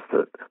ideas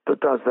that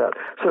does that.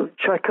 So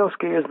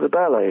Tchaikovsky is the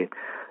ballet,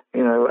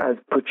 as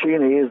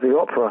Puccini is the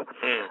opera.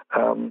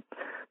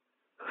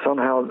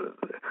 Somehow,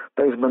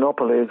 those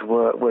monopolies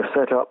were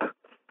set up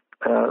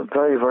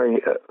very,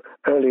 very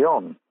early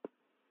on.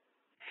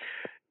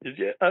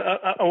 Yeah,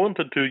 I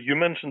wanted to. You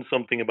mentioned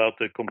something about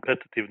the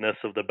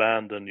competitiveness of the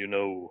band, and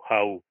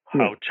how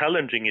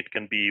challenging it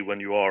can be when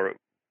you are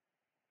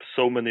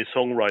so many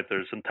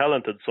songwriters and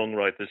talented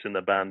songwriters in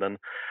the band. And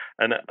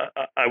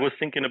I was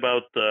thinking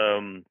about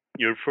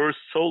your first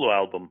solo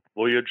album,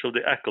 Voyage of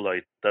the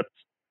Acolyte. That's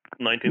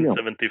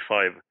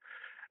 1975,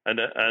 and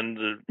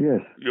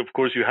yes. Of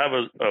course you have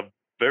a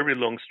very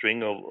long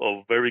string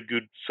of very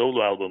good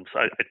solo albums.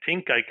 I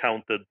think I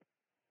counted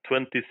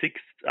 26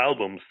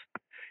 albums.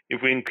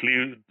 If we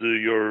include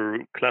your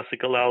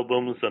classical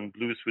albums and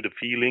Blues with a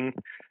Feeling.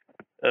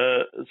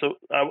 So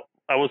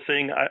I was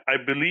saying, I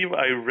believe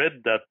I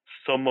read that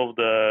some of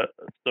the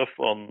stuff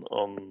on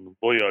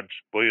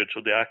Voyage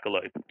of the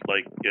Acolyte,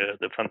 like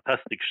the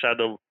fantastic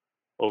Shadow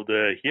of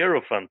the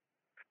Hierophant,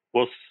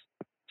 was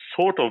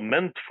sort of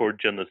meant for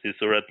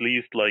Genesis, or at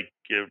least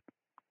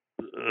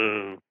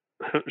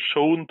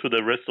shown to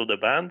the rest of the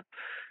band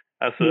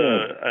as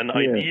an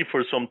idea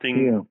for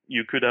something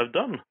you could have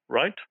done,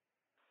 right?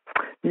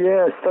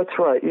 Yes, that's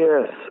right.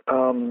 Yes,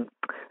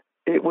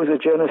 it was a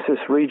Genesis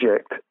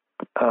reject.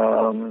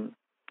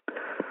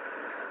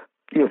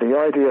 The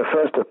idea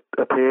first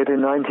appeared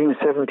in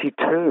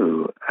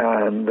 1972,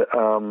 and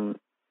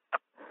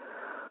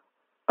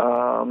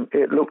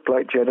it looked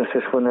like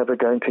Genesis were never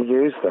going to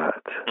use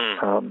that.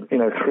 3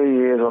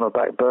 years on a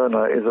back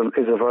burner is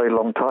a very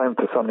long time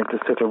for something to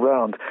sit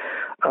around.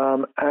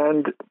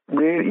 And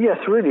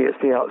really, it's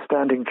the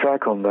outstanding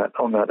track on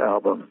that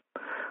album.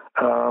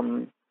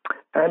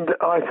 And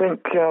I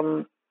think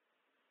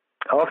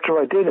after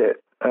I did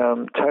it,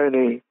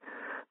 Tony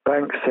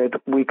Banks said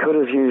we could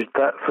have used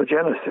that for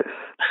Genesis.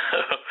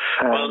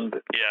 And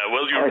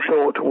I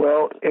thought,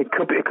 it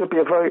could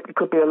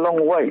be a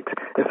long wait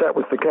if that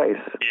was the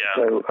case. Yeah.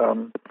 So,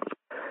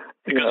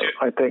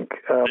 I think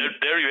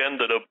there you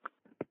ended up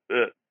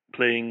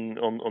playing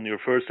on your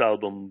first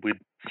album with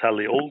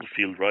Sally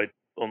Oldfield, right?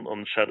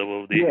 On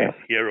Shadow of the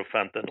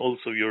Hierophant, and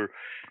also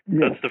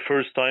that's the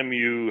first time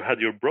you had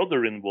your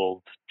brother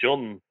involved,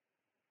 John.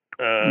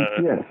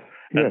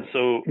 And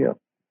so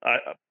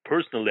I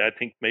personally, I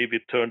think maybe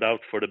it turned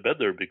out for the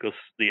better, because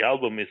the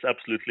album is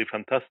absolutely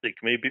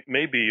fantastic.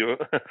 Maybe you're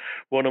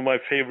one of my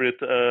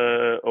favorite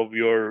of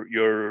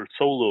your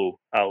solo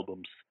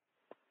albums.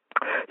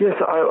 Yes,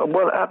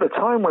 at the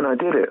time when I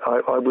did it,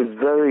 I was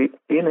very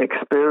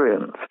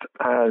inexperienced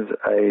as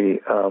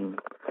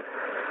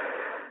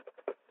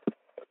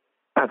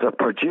a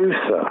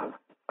producer,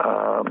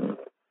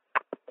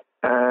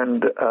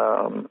 and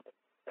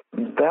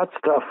that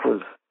stuff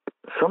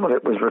some of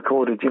it was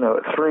recorded,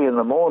 at 3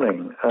 a.m,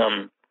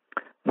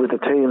 with a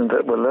team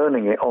that were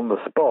learning it on the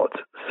spot.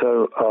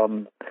 So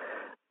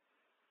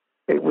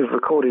it was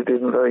recorded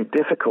in very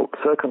difficult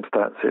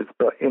circumstances,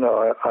 but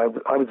I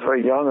was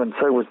very young, and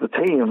so was the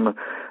team,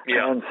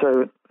 and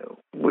so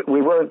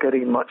we weren't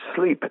getting much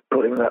sleep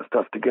putting that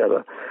stuff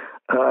together.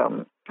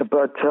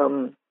 But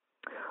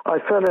I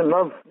fell in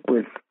love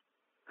with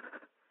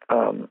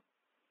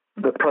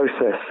the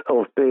process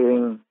of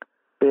being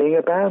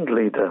a band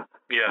leader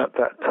at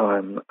that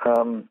time.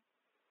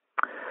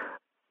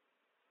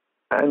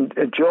 And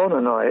John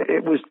and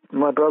it was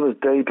my brother's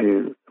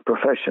debut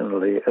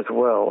professionally as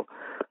well,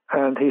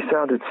 and he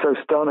sounded so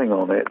stunning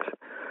on it.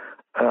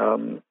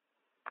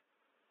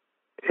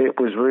 It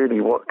was really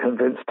what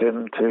convinced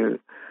him to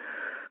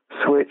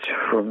switch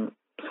from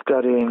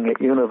studying at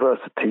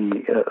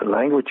university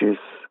languages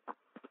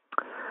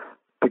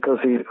because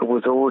he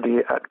was already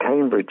at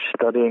Cambridge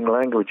studying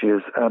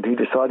languages, and he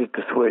decided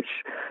to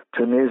switch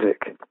to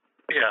music.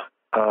 Yeah.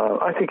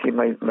 I think he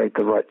made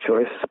the right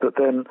choice, but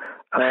then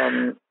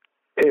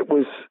it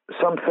was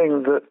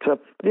something that,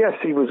 yes,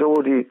 he was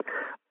already,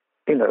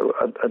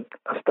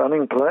 a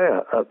stunning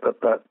player at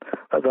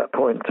that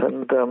point,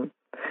 and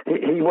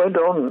he went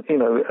on,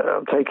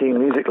 taking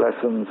music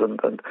lessons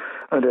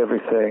and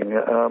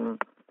everything.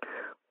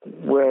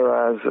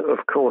 Whereas,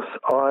 of course,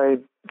 I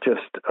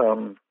just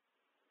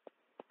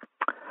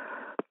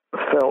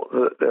felt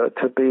that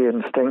to be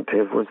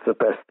instinctive was the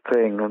best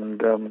thing,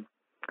 and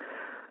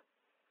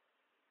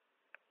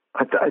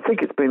I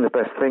think it's been the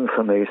best thing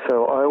for me.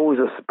 So I always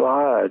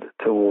aspired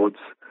towards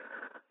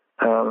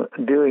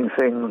doing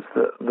things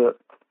that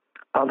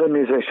other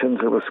musicians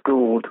who were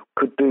schooled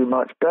could do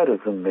much better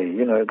than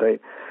me.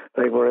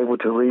 They were able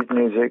to read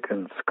music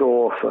and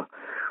score for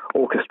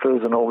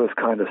orchestras and all this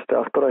kind of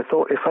stuff. But I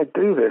thought, if I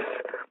do this,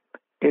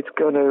 it's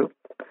going to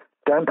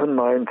dampen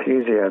my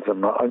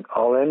enthusiasm.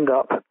 I'll end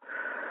up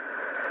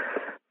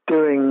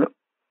doing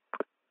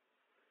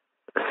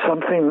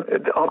something.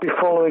 I'll be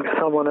following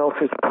someone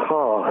else's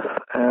path,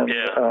 and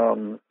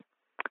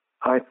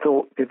I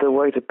thought the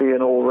way to be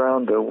an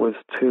all-rounder was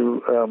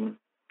to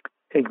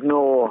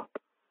ignore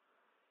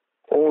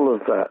all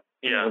of that.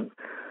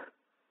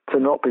 To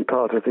not be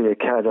part of the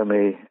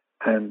academy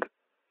and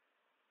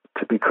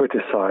to be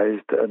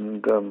criticized,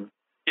 and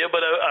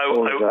but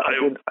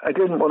I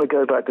didn't want to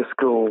go back to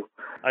school.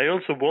 I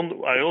also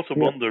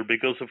wonder,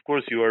 because of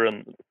course you are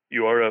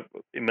a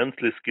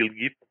immensely skilled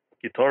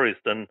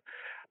guitarist, and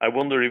I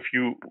wonder if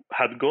you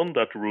had gone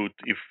that route,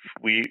 if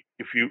we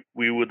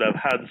would have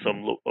had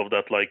some of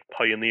that, like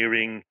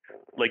pioneering,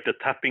 like the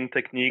tapping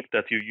technique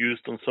that you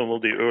used on some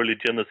of the early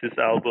Genesis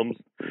albums.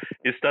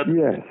 Is that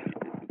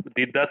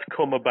did that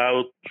come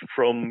about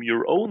from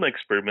your own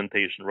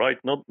experimentation, right?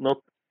 Not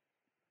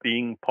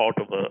being part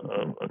of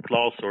a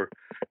class or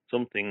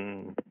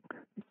something.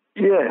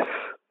 Yes,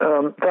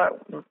 that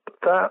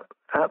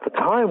at the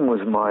time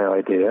was my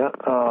idea.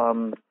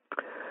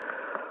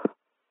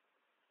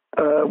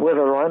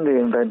 Whether I'm the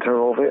inventor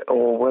of it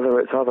or whether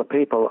it's other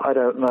people, I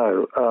don't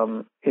know.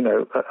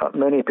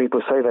 Many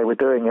people say they were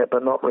doing it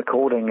but not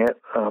recording it.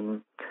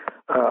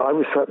 I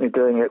was certainly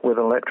doing it with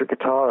an electric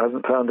guitar. I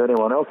haven't found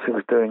anyone else who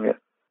was doing it.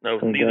 No,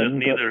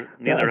 neither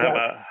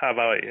have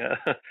I.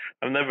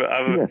 I've never.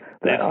 It's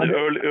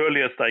the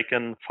earliest I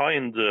can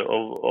find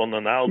on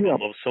an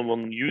album of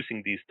someone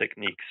using these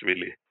techniques,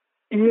 really.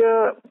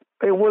 Yeah,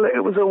 it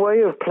was a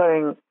way of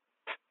playing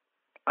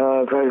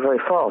very, very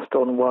fast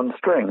on one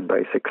string,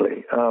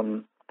 basically,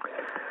 and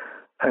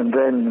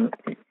then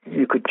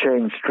you could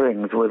change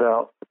strings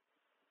without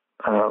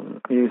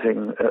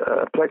using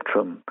a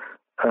plectrum.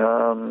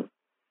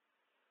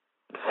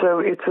 So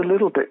it's a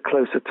little bit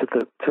closer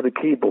to the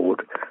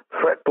keyboard.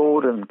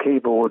 Fretboard and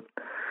keyboard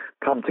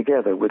come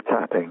together with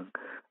tapping,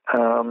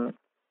 and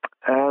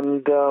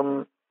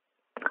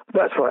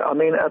that's right. I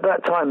mean, at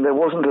that time there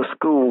wasn't a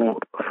school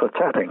for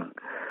tapping.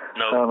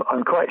 No.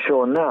 I'm quite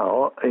sure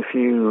now, if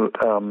you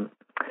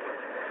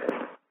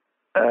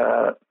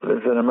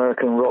there's an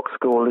American rock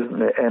school,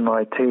 isn't it?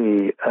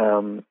 MIT.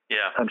 I'm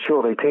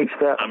sure they teach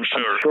that. I'm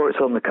sure it's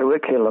on the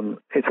curriculum.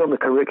 It's on the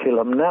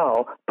curriculum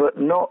now, but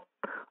not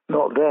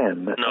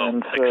then. No,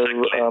 and so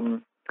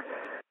exactly.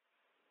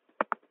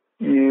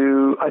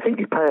 I think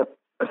you pay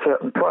a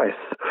certain price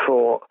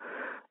for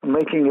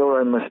making your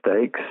own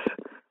mistakes,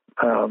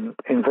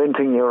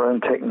 inventing your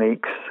own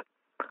techniques.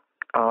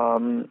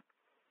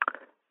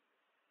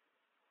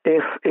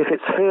 If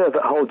it's fear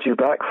that holds you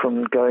back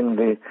from going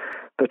the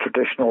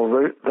traditional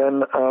route,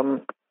 then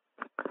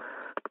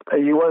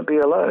you won't be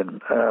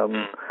alone.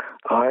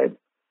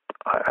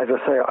 As I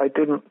say, I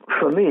didn't.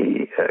 For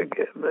me,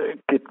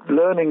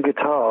 learning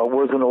guitar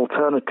was an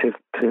alternative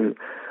to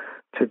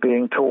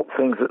being taught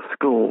things at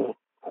school,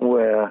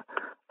 where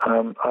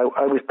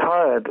I was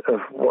tired of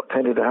what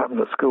tended to happen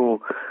at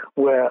school,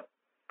 where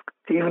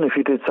even if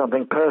you did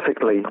something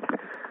perfectly,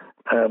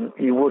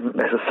 you wouldn't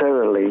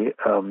necessarily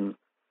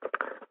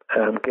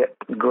get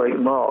great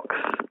marks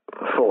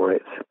for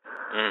it.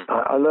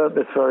 I learned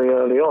this very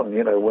early on,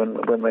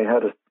 when they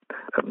had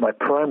at my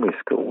primary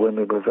school, when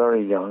we were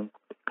very young,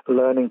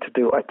 learning to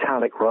do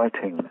italic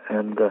writing,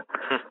 and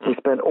we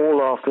spent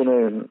all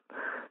afternoon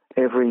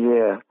every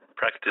year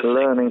practicing,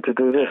 learning to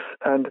do this,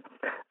 and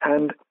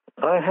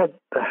I had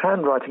the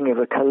handwriting of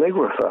a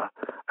calligrapher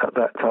at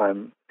that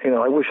time.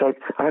 I wish I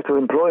had to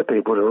employ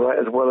people to write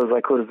as well as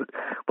I could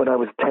when I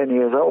was 10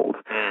 years old,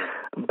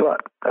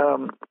 but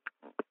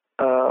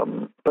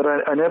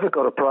I never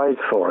got a prize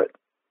for it.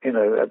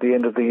 At the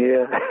end of the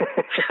year.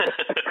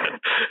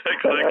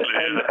 Exactly.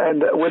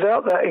 And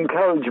without that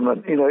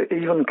encouragement,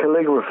 even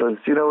calligraphers,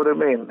 you know what I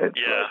mean? It's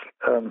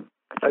like,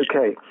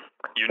 okay.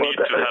 You need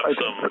to have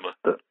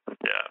some.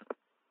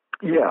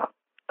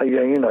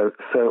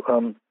 So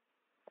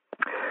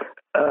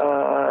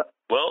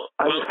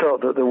I just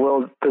felt that the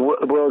world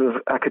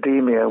of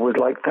academia was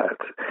like that,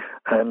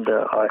 and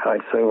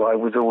so I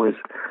was always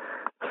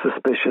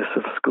suspicious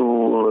of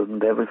school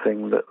and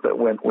everything that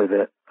went with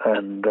it.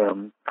 And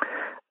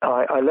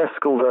I left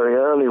school very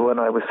early when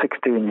I was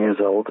 16 years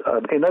old.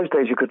 In those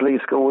days, you could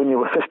leave school when you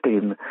were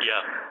 15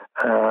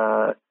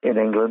 in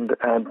England,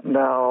 and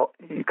now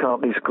you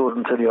can't leave school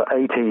until you're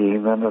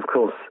 18. And of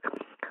course,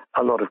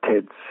 a lot of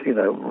kids,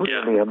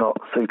 really are not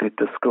suited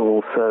to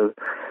school. So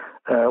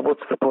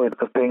what's the point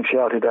of being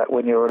shouted at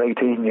when you're an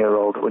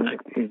 18-year-old when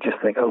you just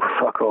think, oh,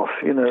 fuck off,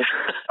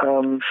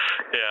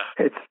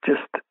 It's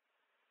just,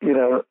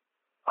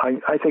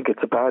 I think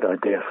it's a bad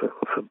idea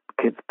for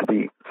kids to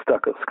be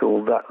stuck at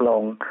school that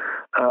long.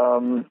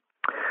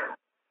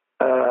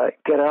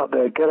 Get out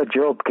there, get a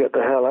job, get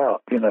the hell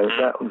out,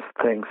 that was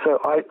the thing. So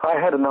I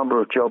had a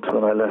number of jobs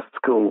when I left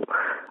school,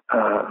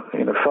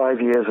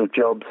 5 years of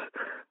jobs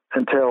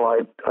until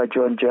I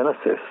joined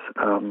Genesis.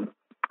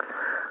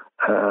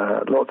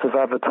 Lots of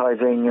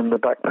advertising in the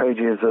back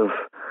pages of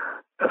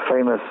a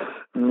famous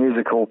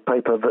musical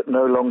paper that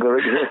no longer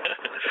exists.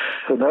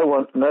 So no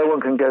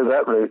one can go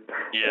that route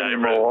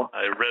anymore.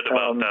 I read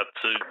about that,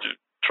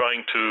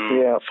 trying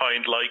to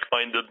find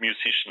like-minded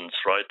musicians,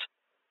 right?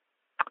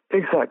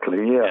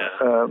 Exactly,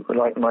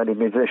 like-minded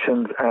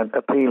musicians and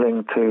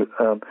appealing to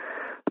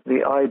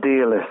the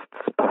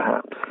idealists,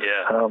 perhaps,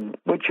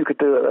 which you could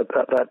do at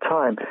that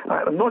time.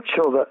 I'm not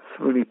sure that's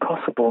really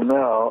possible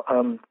now.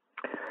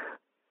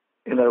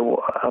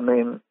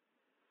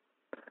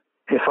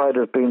 If I'd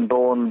have been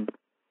born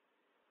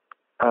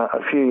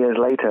a few years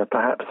later,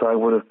 perhaps I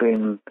would have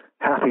been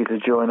happy to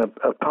join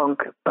a punk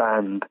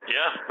band.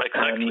 Yeah,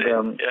 exactly.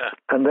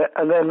 And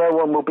then no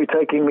one will be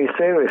taking me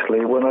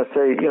seriously when I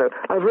say,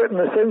 I've written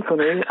a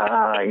symphony.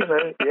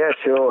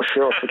 Sure,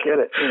 forget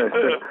it.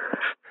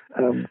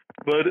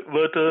 But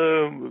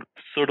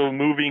sort of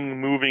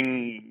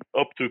moving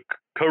up to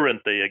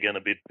current day again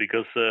a bit,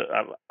 because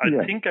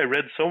I think I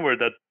read somewhere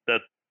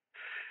that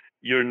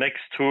your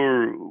next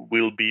tour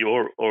will be,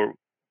 or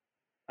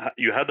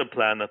you had a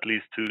plan at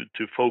least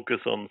to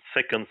focus on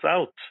Seconds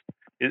Out.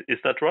 Is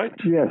that right?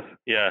 Yes.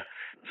 Yeah.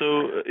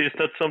 So is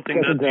that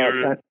something that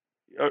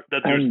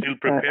you're still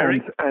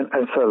preparing?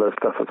 And solo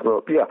stuff as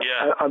well. Yeah.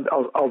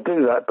 I'll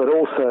do that, but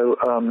also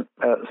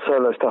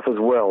solo stuff as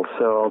well.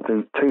 So I'll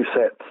do 2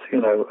 sets,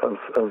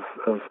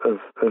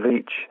 of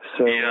each.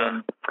 So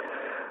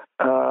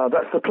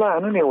that's the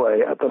plan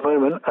anyway. At the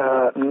moment,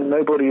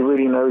 nobody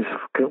really knows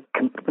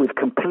with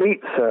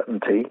complete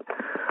certainty.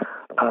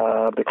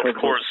 Because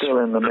we're still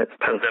in the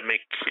midst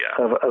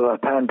of a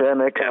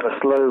pandemic and a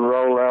slow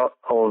rollout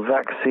of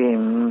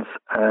vaccines,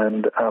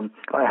 and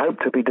I hope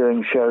to be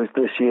doing shows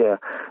this year.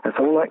 That's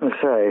all I can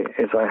say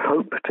is I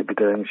hope to be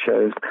doing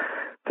shows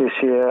this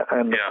year,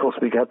 and of course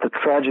we had the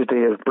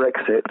tragedy of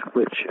Brexit,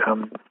 which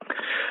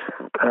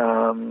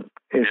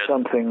is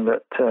something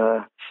that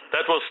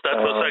that was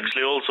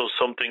actually also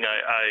something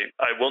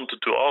I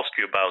wanted to ask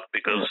you about,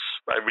 because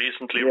I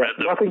recently read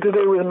nothing to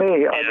do with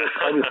me.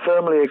 I was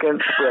firmly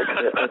against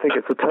Brexit. I think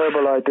it's a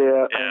terrible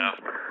idea,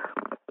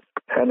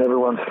 and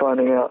everyone's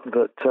finding out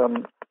that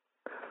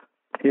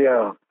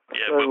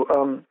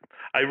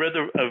I read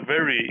a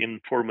very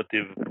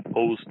informative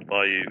post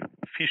by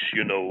Fish,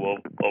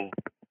 of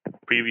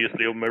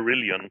previously of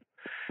Marillion,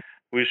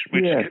 which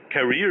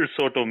career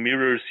sort of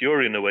mirrors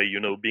your, in a way,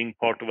 being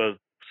part of a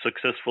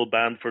successful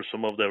band for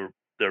some of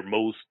their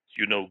most,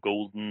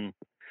 golden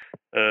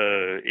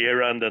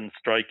era, and then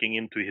striking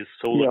into his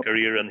solo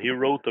career. And he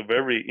wrote a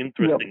very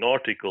interesting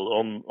article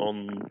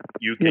on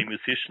UK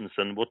musicians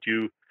and what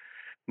you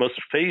must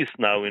face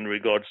now in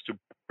regards to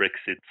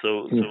Brexit.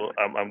 So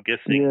I'm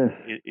guessing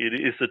it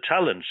is a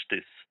challenge,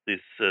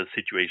 this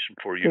situation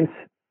for you.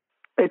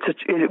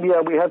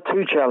 We have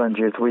 2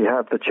 challenges. We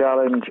have the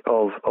challenge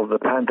of the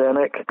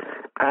pandemic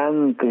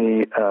and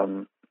the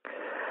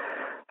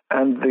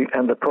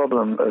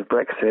problem of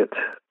Brexit.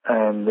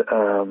 And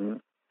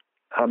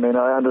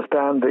I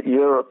understand that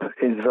Europe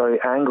is very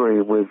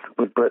angry with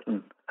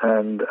Britain,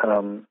 and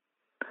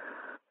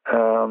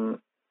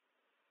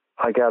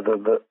I gather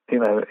that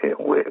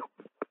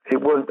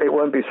it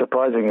won't be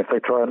surprising if they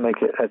try and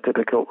make it as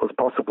difficult as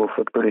possible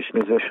for British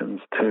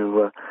musicians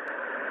to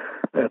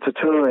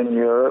tour in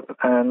Europe,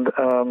 and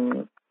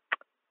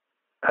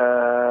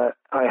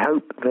I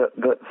hope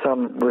that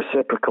some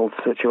reciprocal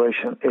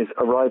situation is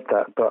arrived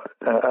at. But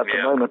at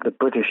the moment, the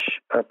British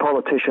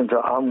politicians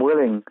are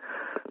unwilling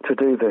to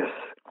do this,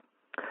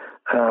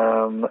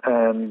 and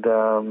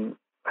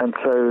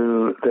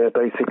so they're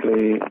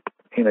basically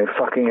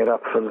fucking it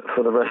up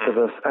for the rest of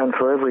us, and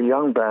for every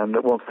young band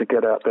that wants to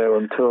get out there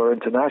and tour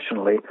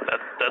internationally. That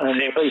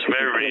seems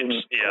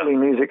very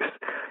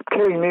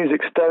killing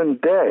music stone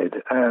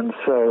dead. And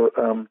so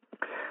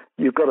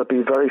you've got to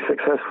be very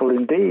successful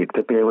indeed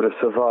to be able to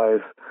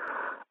survive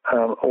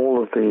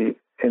all of the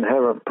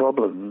inherent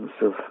problems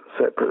of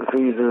separate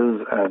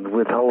visas and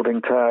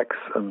withholding tax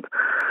and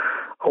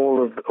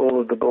all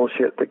of the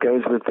bullshit that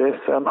goes with this.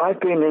 I've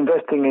been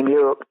investing in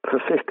Europe for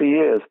 50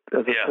 years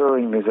as a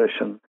touring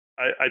musician.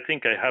 I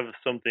think I have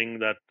something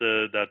that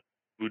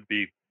would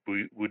be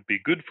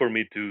good for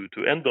me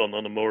to end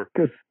on a more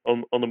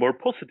on a more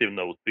positive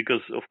note,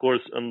 because of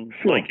course,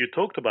 like you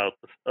talked about,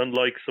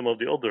 unlike some of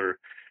the other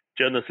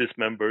Genesis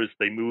members,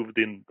 they moved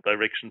in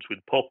directions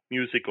with pop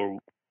music or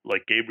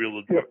like Gabriel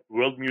with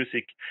world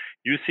music.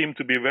 You seem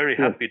to be very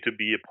happy to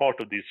be a part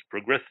of this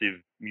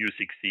progressive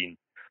music scene.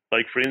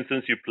 Like, for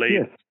instance, you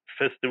played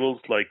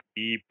festivals like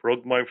the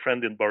Prog, my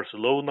friend, in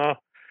Barcelona,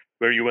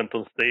 where you went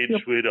on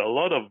stage with a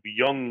lot of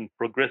young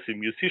progressive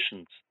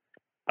musicians.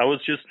 I was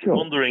just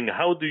wondering,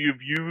 how do you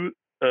view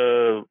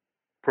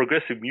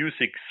progressive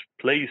music's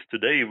place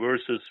today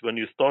versus when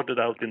you started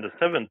out in the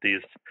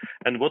 70s?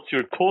 And what's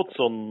your thoughts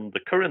on the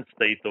current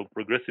state of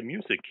progressive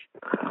music?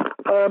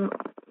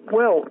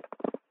 Well,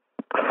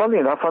 funny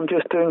enough, I'm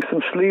just doing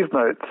some sleeve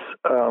notes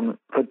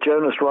for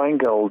Jonas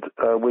Reingold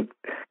with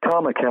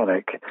Car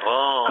Mechanic.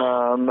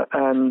 Oh,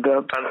 and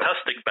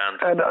fantastic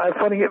band. And I'm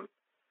finding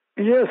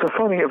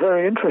it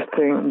very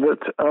interesting that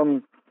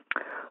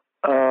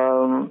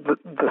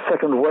the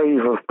second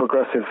wave of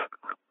progressive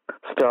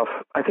stuff,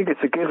 I think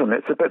it's a given.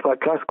 It's a bit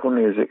like classical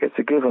music. It's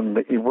a given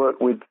that you work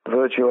with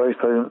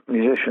virtuoso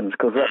musicians,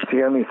 because that's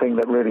the only thing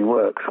that really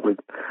works with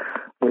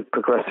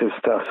progressive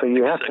stuff. So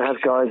you have to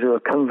have guys who are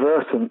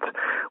conversant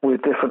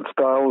with different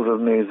styles of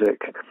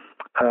music.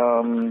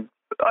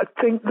 I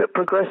think that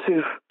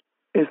progressive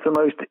is the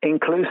most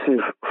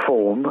inclusive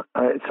form.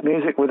 It's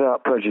music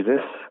without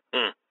prejudice.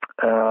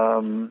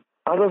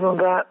 Other than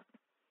that,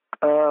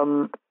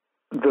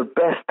 the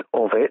best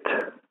of it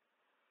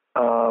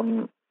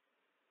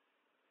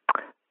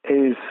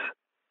is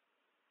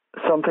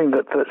something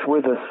that's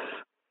with us,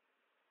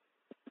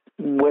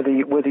 whether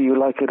you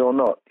like it or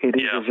not. It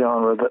is a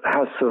genre that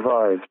has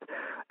survived.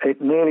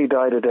 It nearly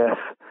died a death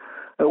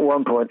at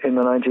one point in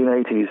the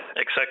 1980s.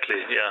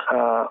 Exactly,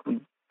 yeah.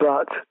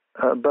 But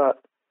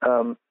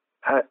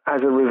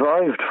as a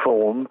revived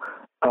form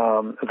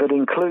that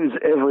includes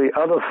every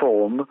other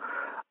form,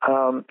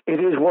 it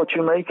is what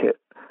you make it.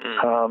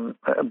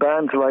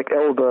 Bands like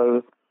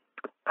Elbow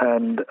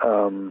and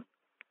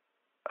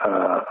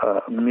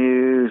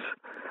Muse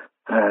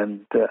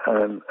and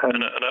Car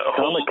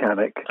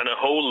Mechanic, and a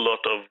whole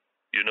lot of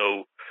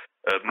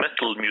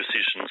metal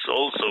musicians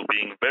also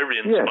being very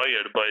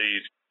inspired by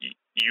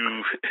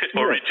you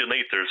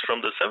originators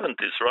from the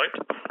 70s, right?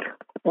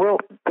 Well,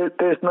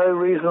 there's no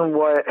reason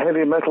why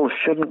heavy metal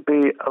shouldn't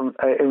be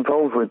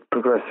involved with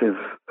progressive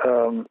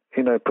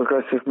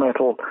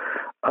metal.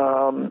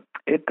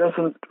 It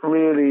doesn't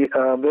really.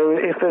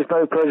 If there's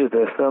no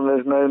prejudice, then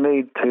there's no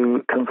need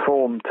to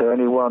conform to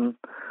anyone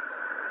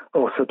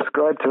or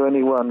subscribe to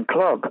any one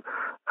club.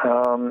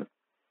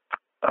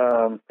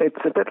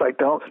 It's a bit like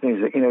dance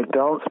music.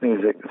 Dance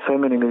music. So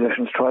many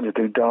musicians try to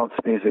do dance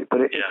music,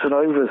 but it's an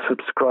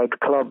oversubscribed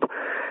club.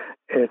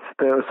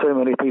 There are so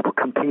many people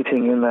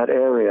competing in that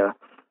area.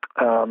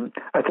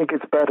 I think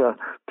it's better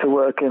to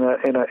work in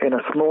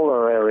a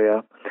smaller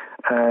area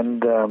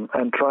and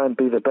try and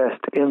be the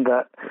best in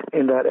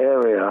that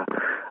area,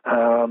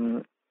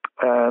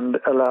 and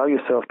allow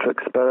yourself to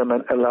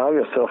experiment, allow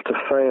yourself to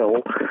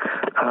fail,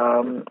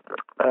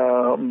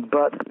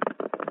 but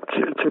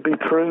to be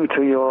true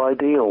to your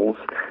ideals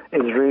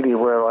is really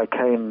where I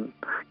came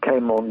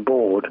on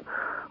board.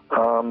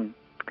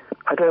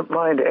 I don't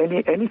mind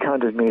any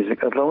kind of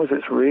music as long as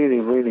it's really,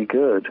 really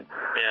good.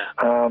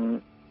 Yeah.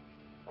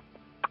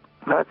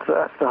 That's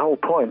the whole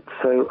point.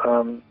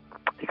 So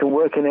you can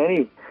work in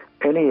any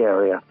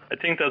area. I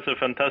think that's a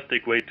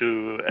fantastic way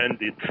to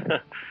end it.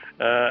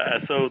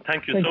 So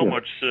thank you so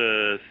much,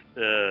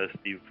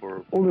 Steve,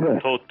 for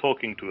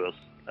talking to us,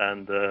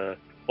 and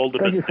all the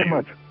best. Thank you so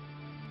much.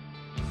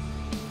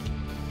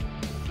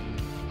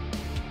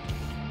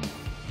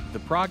 The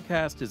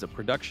Progcast is a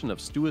production of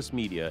Stuus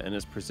Media and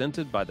is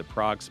presented by the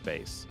Prog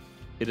Space.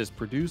 It is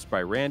produced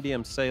by Randy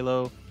M.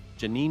 Salo,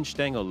 Janine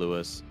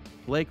Stengel-Lewis,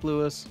 Blake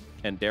Lewis,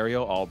 and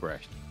Dario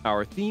Albrecht.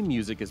 Our theme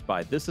music is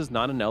by This Is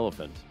Not an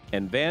Elephant,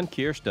 and Van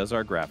Kirsch does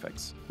our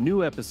graphics.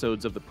 New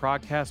episodes of the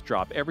Progcast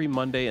drop every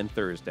Monday and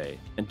Thursday,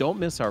 and don't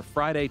miss our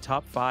Friday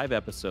Top 5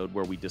 episode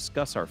where we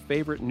discuss our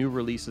favorite new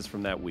releases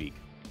from that week.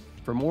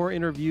 For more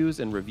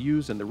interviews and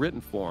reviews in the written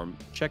form,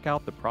 check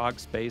out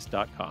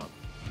theprogspace.com.